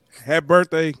 Happy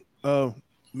birthday,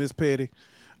 Miss Petty,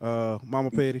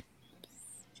 Mama Petty.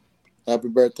 Happy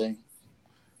birthday.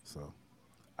 So,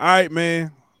 all right,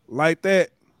 man. Like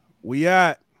that, we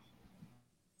out.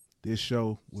 This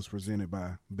show was presented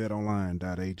by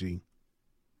betonline.ag.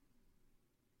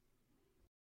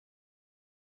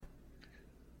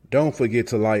 Don't forget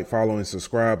to like, follow, and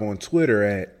subscribe on Twitter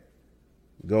at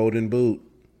Golden Boot.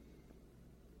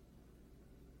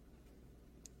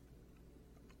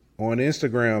 On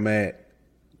Instagram at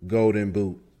Golden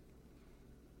Boot.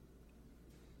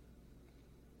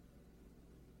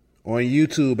 On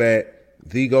YouTube at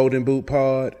The Golden Boot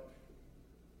Pod.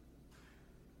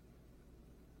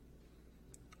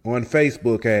 On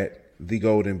Facebook at The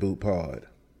Golden Boot Pod.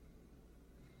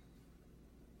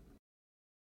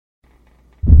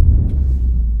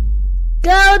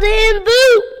 Golden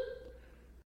Boot!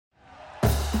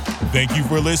 Thank you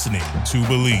for listening to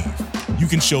Believe. You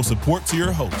can show support to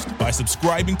your host by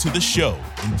subscribing to the show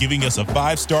and giving us a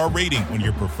 5-star rating on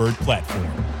your preferred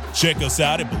platform. Check us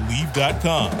out at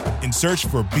Believe.com and search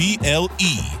for BLEAV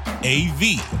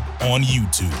on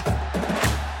YouTube.